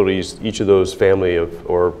capabilities each of those family of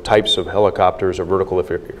or types of helicopters or vertical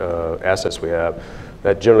lift assets we have,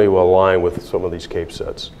 that generally will align with some of these CAPE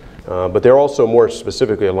sets. But they're also more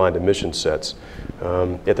specifically aligned to mission sets.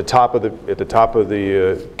 At the top of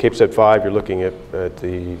the CAPE Set 5, you're looking at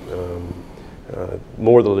the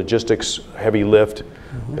more the logistics, heavy lift,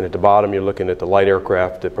 and at the bottom you're looking at the light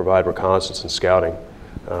aircraft that provide reconnaissance and scouting.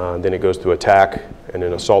 Then it goes to attack and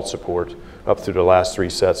then assault support. Up through the last three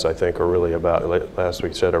sets, I think, are really about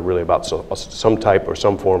some type or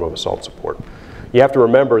some form of assault support. You have to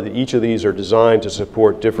remember that each of these are designed to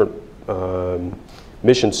support different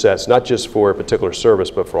mission sets, not just for a particular service,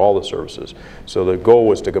 but for all the services. So the goal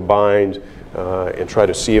was to combine and try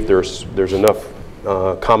to see if there's enough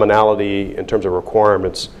commonality in terms of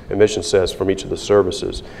requirements and mission sets from each of the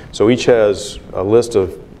services. So each has a list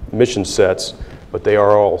of mission sets, but they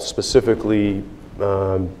are all specifically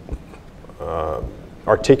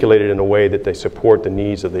articulated in a way that they support the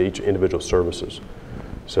needs of each individual services.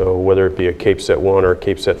 So whether it be a CAPE Set 1 or a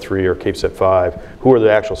CAPE Set 3 or CAPE Set 5, who are the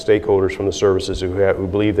actual stakeholders from the services who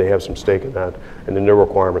believe they have some stake in that, and then their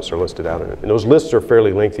requirements are listed out in it. And those lists are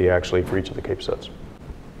fairly lengthy, actually, for each of the CAPE sets.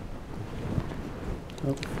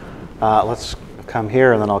 Let's come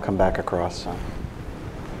here, and then I'll come back across.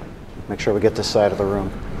 Make sure we get this side of the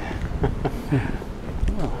room.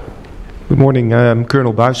 Good morning, I'm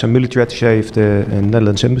Colonel Buys. I'm military attaché of the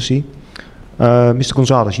Netherlands Embassy. Mr.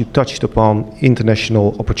 Gonzalez, you touched upon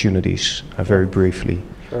international opportunities very briefly.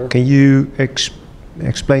 Sure. Can you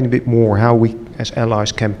explain a bit more how we as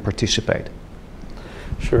allies can participate?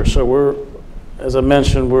 Sure. So as I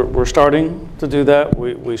mentioned, we're starting to do that.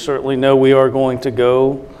 We certainly know we are going to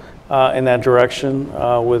go in that direction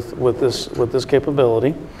with this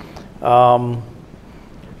capability.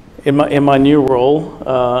 In my new role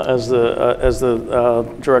as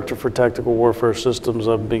the Director for Tactical Warfare Systems,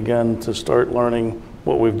 I've begun to start learning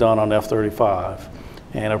what we've done on F-35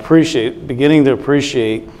 and beginning to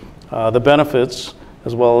appreciate the benefits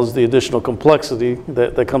as well as the additional complexity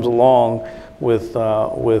that comes along with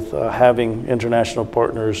having international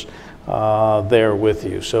partners there with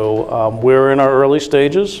you. So we're in our early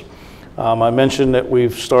stages. I mentioned that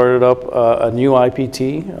we've started up a new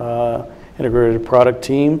IPT, integrated product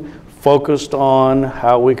team, focused on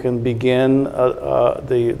how we can begin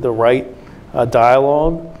the right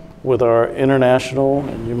dialogue with our international,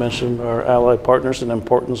 and you mentioned our allied partners and the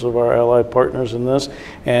importance of our allied partners in this.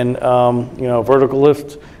 And vertical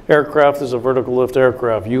lift aircraft is a vertical lift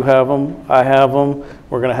aircraft. You have them, I have them,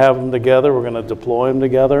 we're gonna have them together, we're gonna deploy them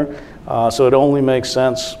together. So it only makes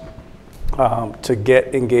sense to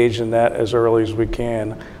get engaged in that as early as we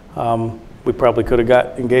can. We probably could have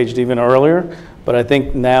got engaged even earlier, but I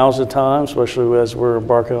think now's the time, especially as we're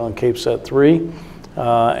embarking on CAPE Set 3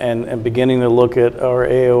 and beginning to look at our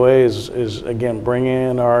AOAs is again, bringing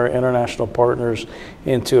in our international partners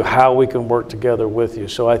into how we can work together with you.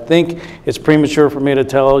 So I think it's premature for me to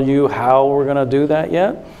tell you how we're gonna do that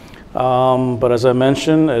yet. But as I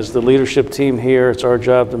mentioned, as the leadership team here, it's our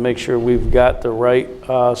job to make sure we've got the right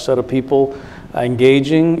set of people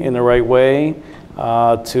engaging in the right way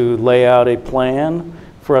to lay out a plan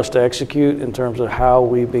for us to execute in terms of how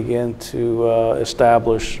we begin to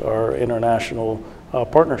establish our international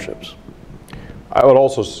partnerships. I would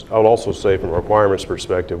also say from a requirements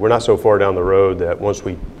perspective, we're not so far down the road that once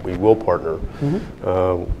we will partner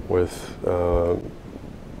with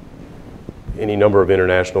any number of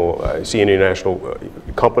international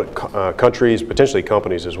countries, potentially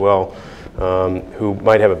companies as well, who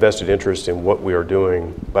might have a vested interest in what we are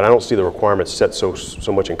doing. But I don't see the requirements set so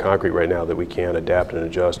much in concrete right now that we can adapt and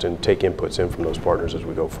adjust and take inputs in from those partners as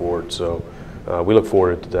we go forward. So we look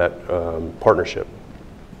forward to that partnership.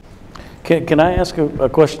 Can I ask a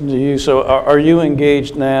question to you? So are you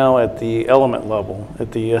engaged now at the element level,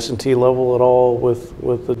 at the S&T level at all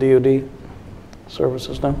with the DoD?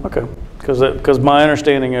 services now? Okay, because my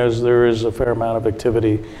understanding is there is a fair amount of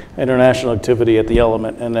activity, international activity at the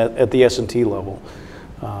element and at the S&T level.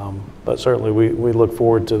 But certainly we look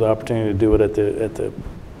forward to the opportunity to do it at the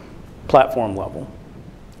platform level.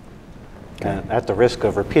 And at the risk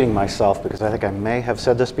of repeating myself, because I think I may have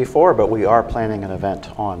said this before, but we are planning an event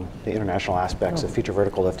on the international aspects of future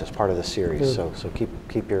vertical lift as part of the series. So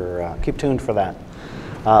keep tuned for that.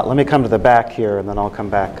 Let me come to the back here, and then I'll come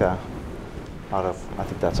back out of, I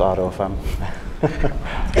think that's Otto if I'm.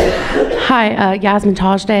 Hi, Yasmin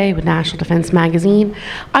Tajday with National Defense Magazine.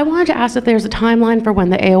 I wanted to ask if there's a timeline for when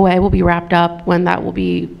the AOA will be wrapped up, when that will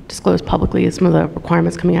be disclosed publicly, some of the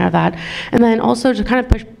requirements coming out of that. And then also to kind of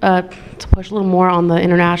push a little more on the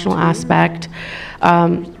international aspect.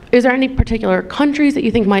 Is there any particular countries that you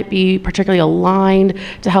think might be particularly aligned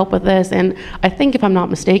to help with this? And I think, if I'm not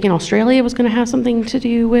mistaken, Australia was going to have something to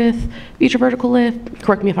do with future vertical lift.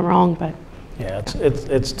 Correct me if I'm wrong, but. Yeah,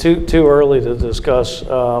 it's too early to discuss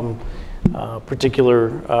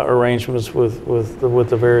particular arrangements with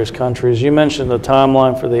the various countries. You mentioned the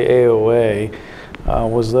timeline for the AOA.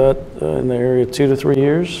 Was that in the area of 2 to 3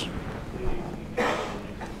 years?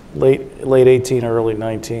 Late 18, early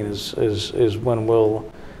 19 is when we'll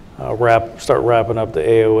start wrapping up the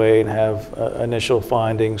AOA and have initial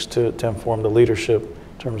findings to inform the leadership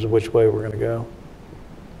in terms of which way we're going to go.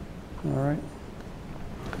 All right.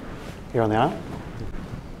 Here on the aisle.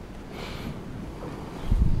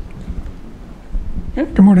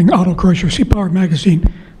 Good morning, Otto Kreischer, Sea-Power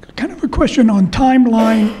Magazine. Kind of a question on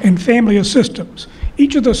timeline and family of systems.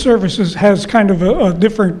 Each of the services has kind of a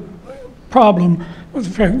different problem.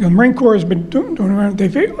 The Marine Corps has been doing around,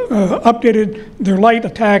 they've updated their light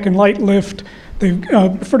attack and light lift. They've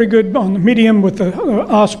pretty good on the medium with the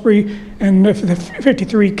Osprey, and if the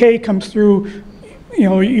 53K comes through, you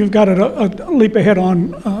know, you've got a leap ahead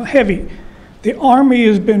on heavy. The Army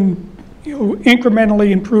has been, you know,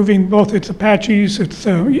 incrementally improving both its Apaches, its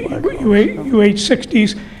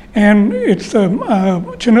UH-60s, and its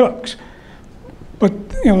Chinooks. But,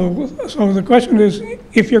 you know, so the question is,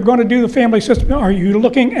 if you're going to do the family system, are you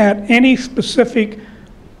looking at any specific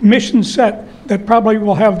mission set that probably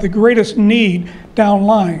will have the greatest need down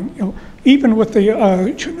line? You know, even with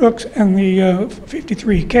the Chinooks and the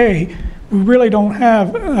 53K, we really don't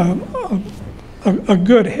have a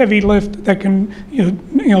good heavy lift that can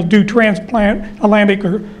do transatlantic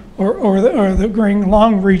or the green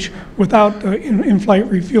long reach without in-flight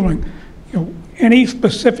refueling. You know, any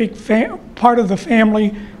specific part of the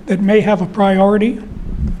family that may have a priority? You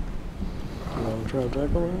want to try to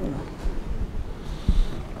tackle that?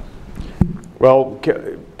 Well,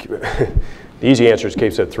 the easy answer is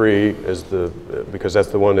KSAT 3 because that's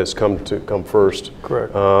the one that's come first.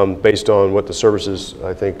 Correct. Based on what the services,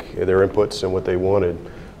 I think, their inputs and what they wanted.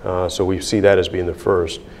 So we see that as being the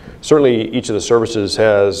first. Certainly, each of the services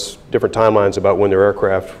has different timelines about when their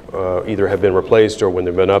aircraft either have been replaced or when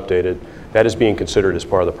they've been updated. That is being considered as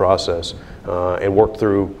part of the process and worked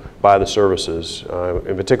through by the services.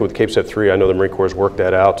 In particular with KSAT 3, I know the Marine Corps has worked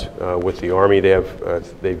that out with the Army. They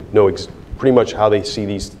know pretty much how they see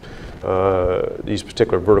these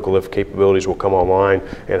particular vertical lift capabilities will come online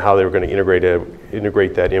and how they're going to integrate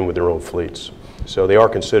that in with their own fleets. So they are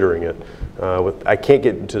considering it. I can't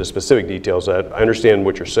get into the specific details. I understand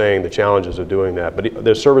what you're saying, the challenges of doing that, but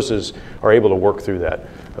the services are able to work through that.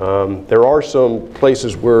 There are some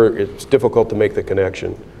places where it's difficult to make the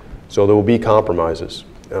connection, so there will be compromises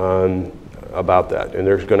about that, and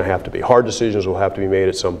there's going to have to be. Hard decisions will have to be made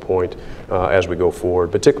at some point as we go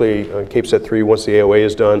forward, particularly on KSAT 3 once the AOA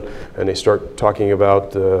is done and they start talking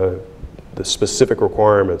about the specific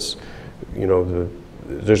requirements. You know,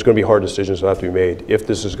 there's going to be hard decisions that have to be made if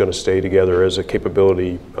this is going to stay together as a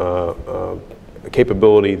capability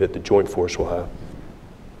that the Joint Force will have.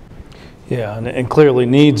 Yeah, and clearly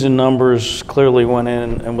needs and numbers clearly went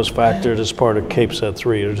in and was factored as part of KSAT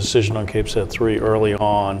 3, or decision on KSAT 3 early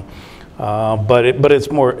on. But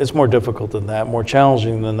it's more difficult than that, more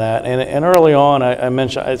challenging than that. And early on, I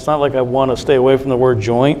mentioned, it's not like I want to stay away from the word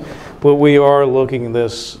joint, but we are looking at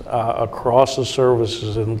this across the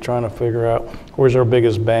services and trying to figure out where's our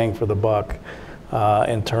biggest bang for the buck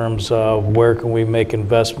in terms of where can we make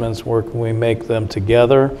investments, where can we make them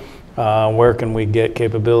together, where can we get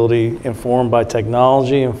capability informed by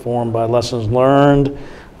technology, informed by lessons learned,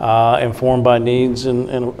 informed by needs,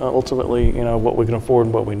 and ultimately, you know, what we can afford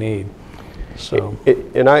and what we need. So,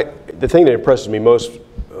 the thing that impresses me most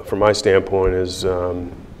from my standpoint is it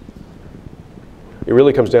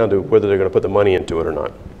really comes down to whether they're going to put the money into it or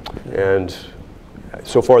not. And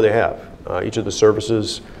so far they have. Each of the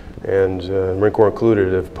services, and Marine Corps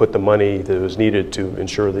included, have put the money that was needed to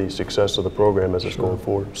ensure the success of the program as it's going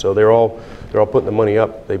forward. So they're all putting the money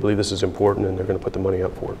up. They believe this is important, and they're going to put the money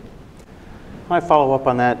up for it. I follow up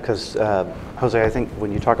on that because, Jose, I think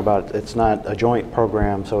when you talk about it's not a joint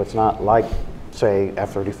program, so it's not like, say,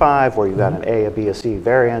 F-35, where you've got an A, a B, a C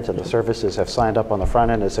variant, and the services have signed up on the front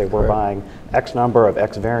end and say, we're buying X number of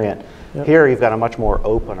X variant. Yep. Here, you've got a much more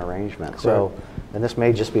open arrangement. Correct. So, and this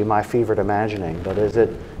may just be my fevered imagining, but is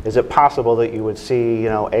it possible that you would see,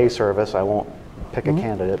 a service, I won't pick a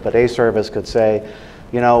candidate, but a service could say,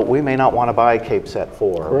 we may not want to buy Cape Set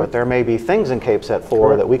 4, but there may be things in Cape Set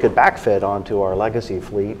 4 that we could backfit onto our legacy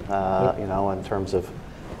fleet, in terms of,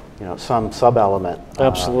 some sub-element.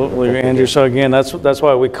 Absolutely, Andrew. So again, that's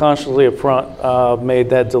why we consciously up front made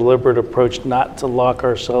that deliberate approach not to lock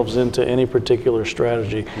ourselves into any particular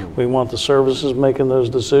strategy. We want the services making those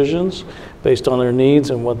decisions based on their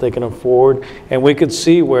needs and what they can afford, and we could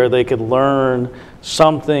see where they could learn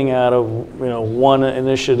something out of one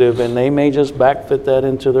initiative, and they may just backfit that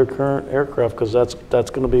into their current aircraft because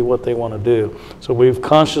that's going to be what they want to do. So we've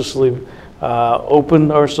consciously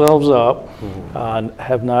opened ourselves up,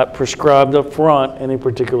 have not prescribed up front any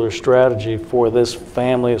particular strategy for this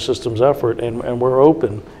family of systems effort, and we're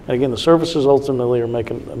open. And again, the services ultimately are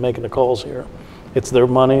making the calls here. It's their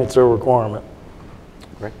money, it's their requirement.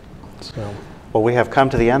 Great. So, well, we have come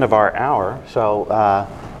to the end of our hour, so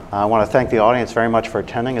I want to thank the audience very much for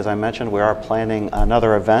attending. As I mentioned, we are planning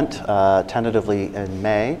another event tentatively in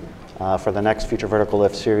May for the next Future Vertical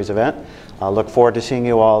Lift Series event. Look forward to seeing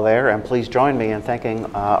you all there, and please join me in thanking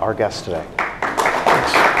our guests today.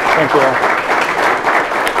 Thanks. Thank you all.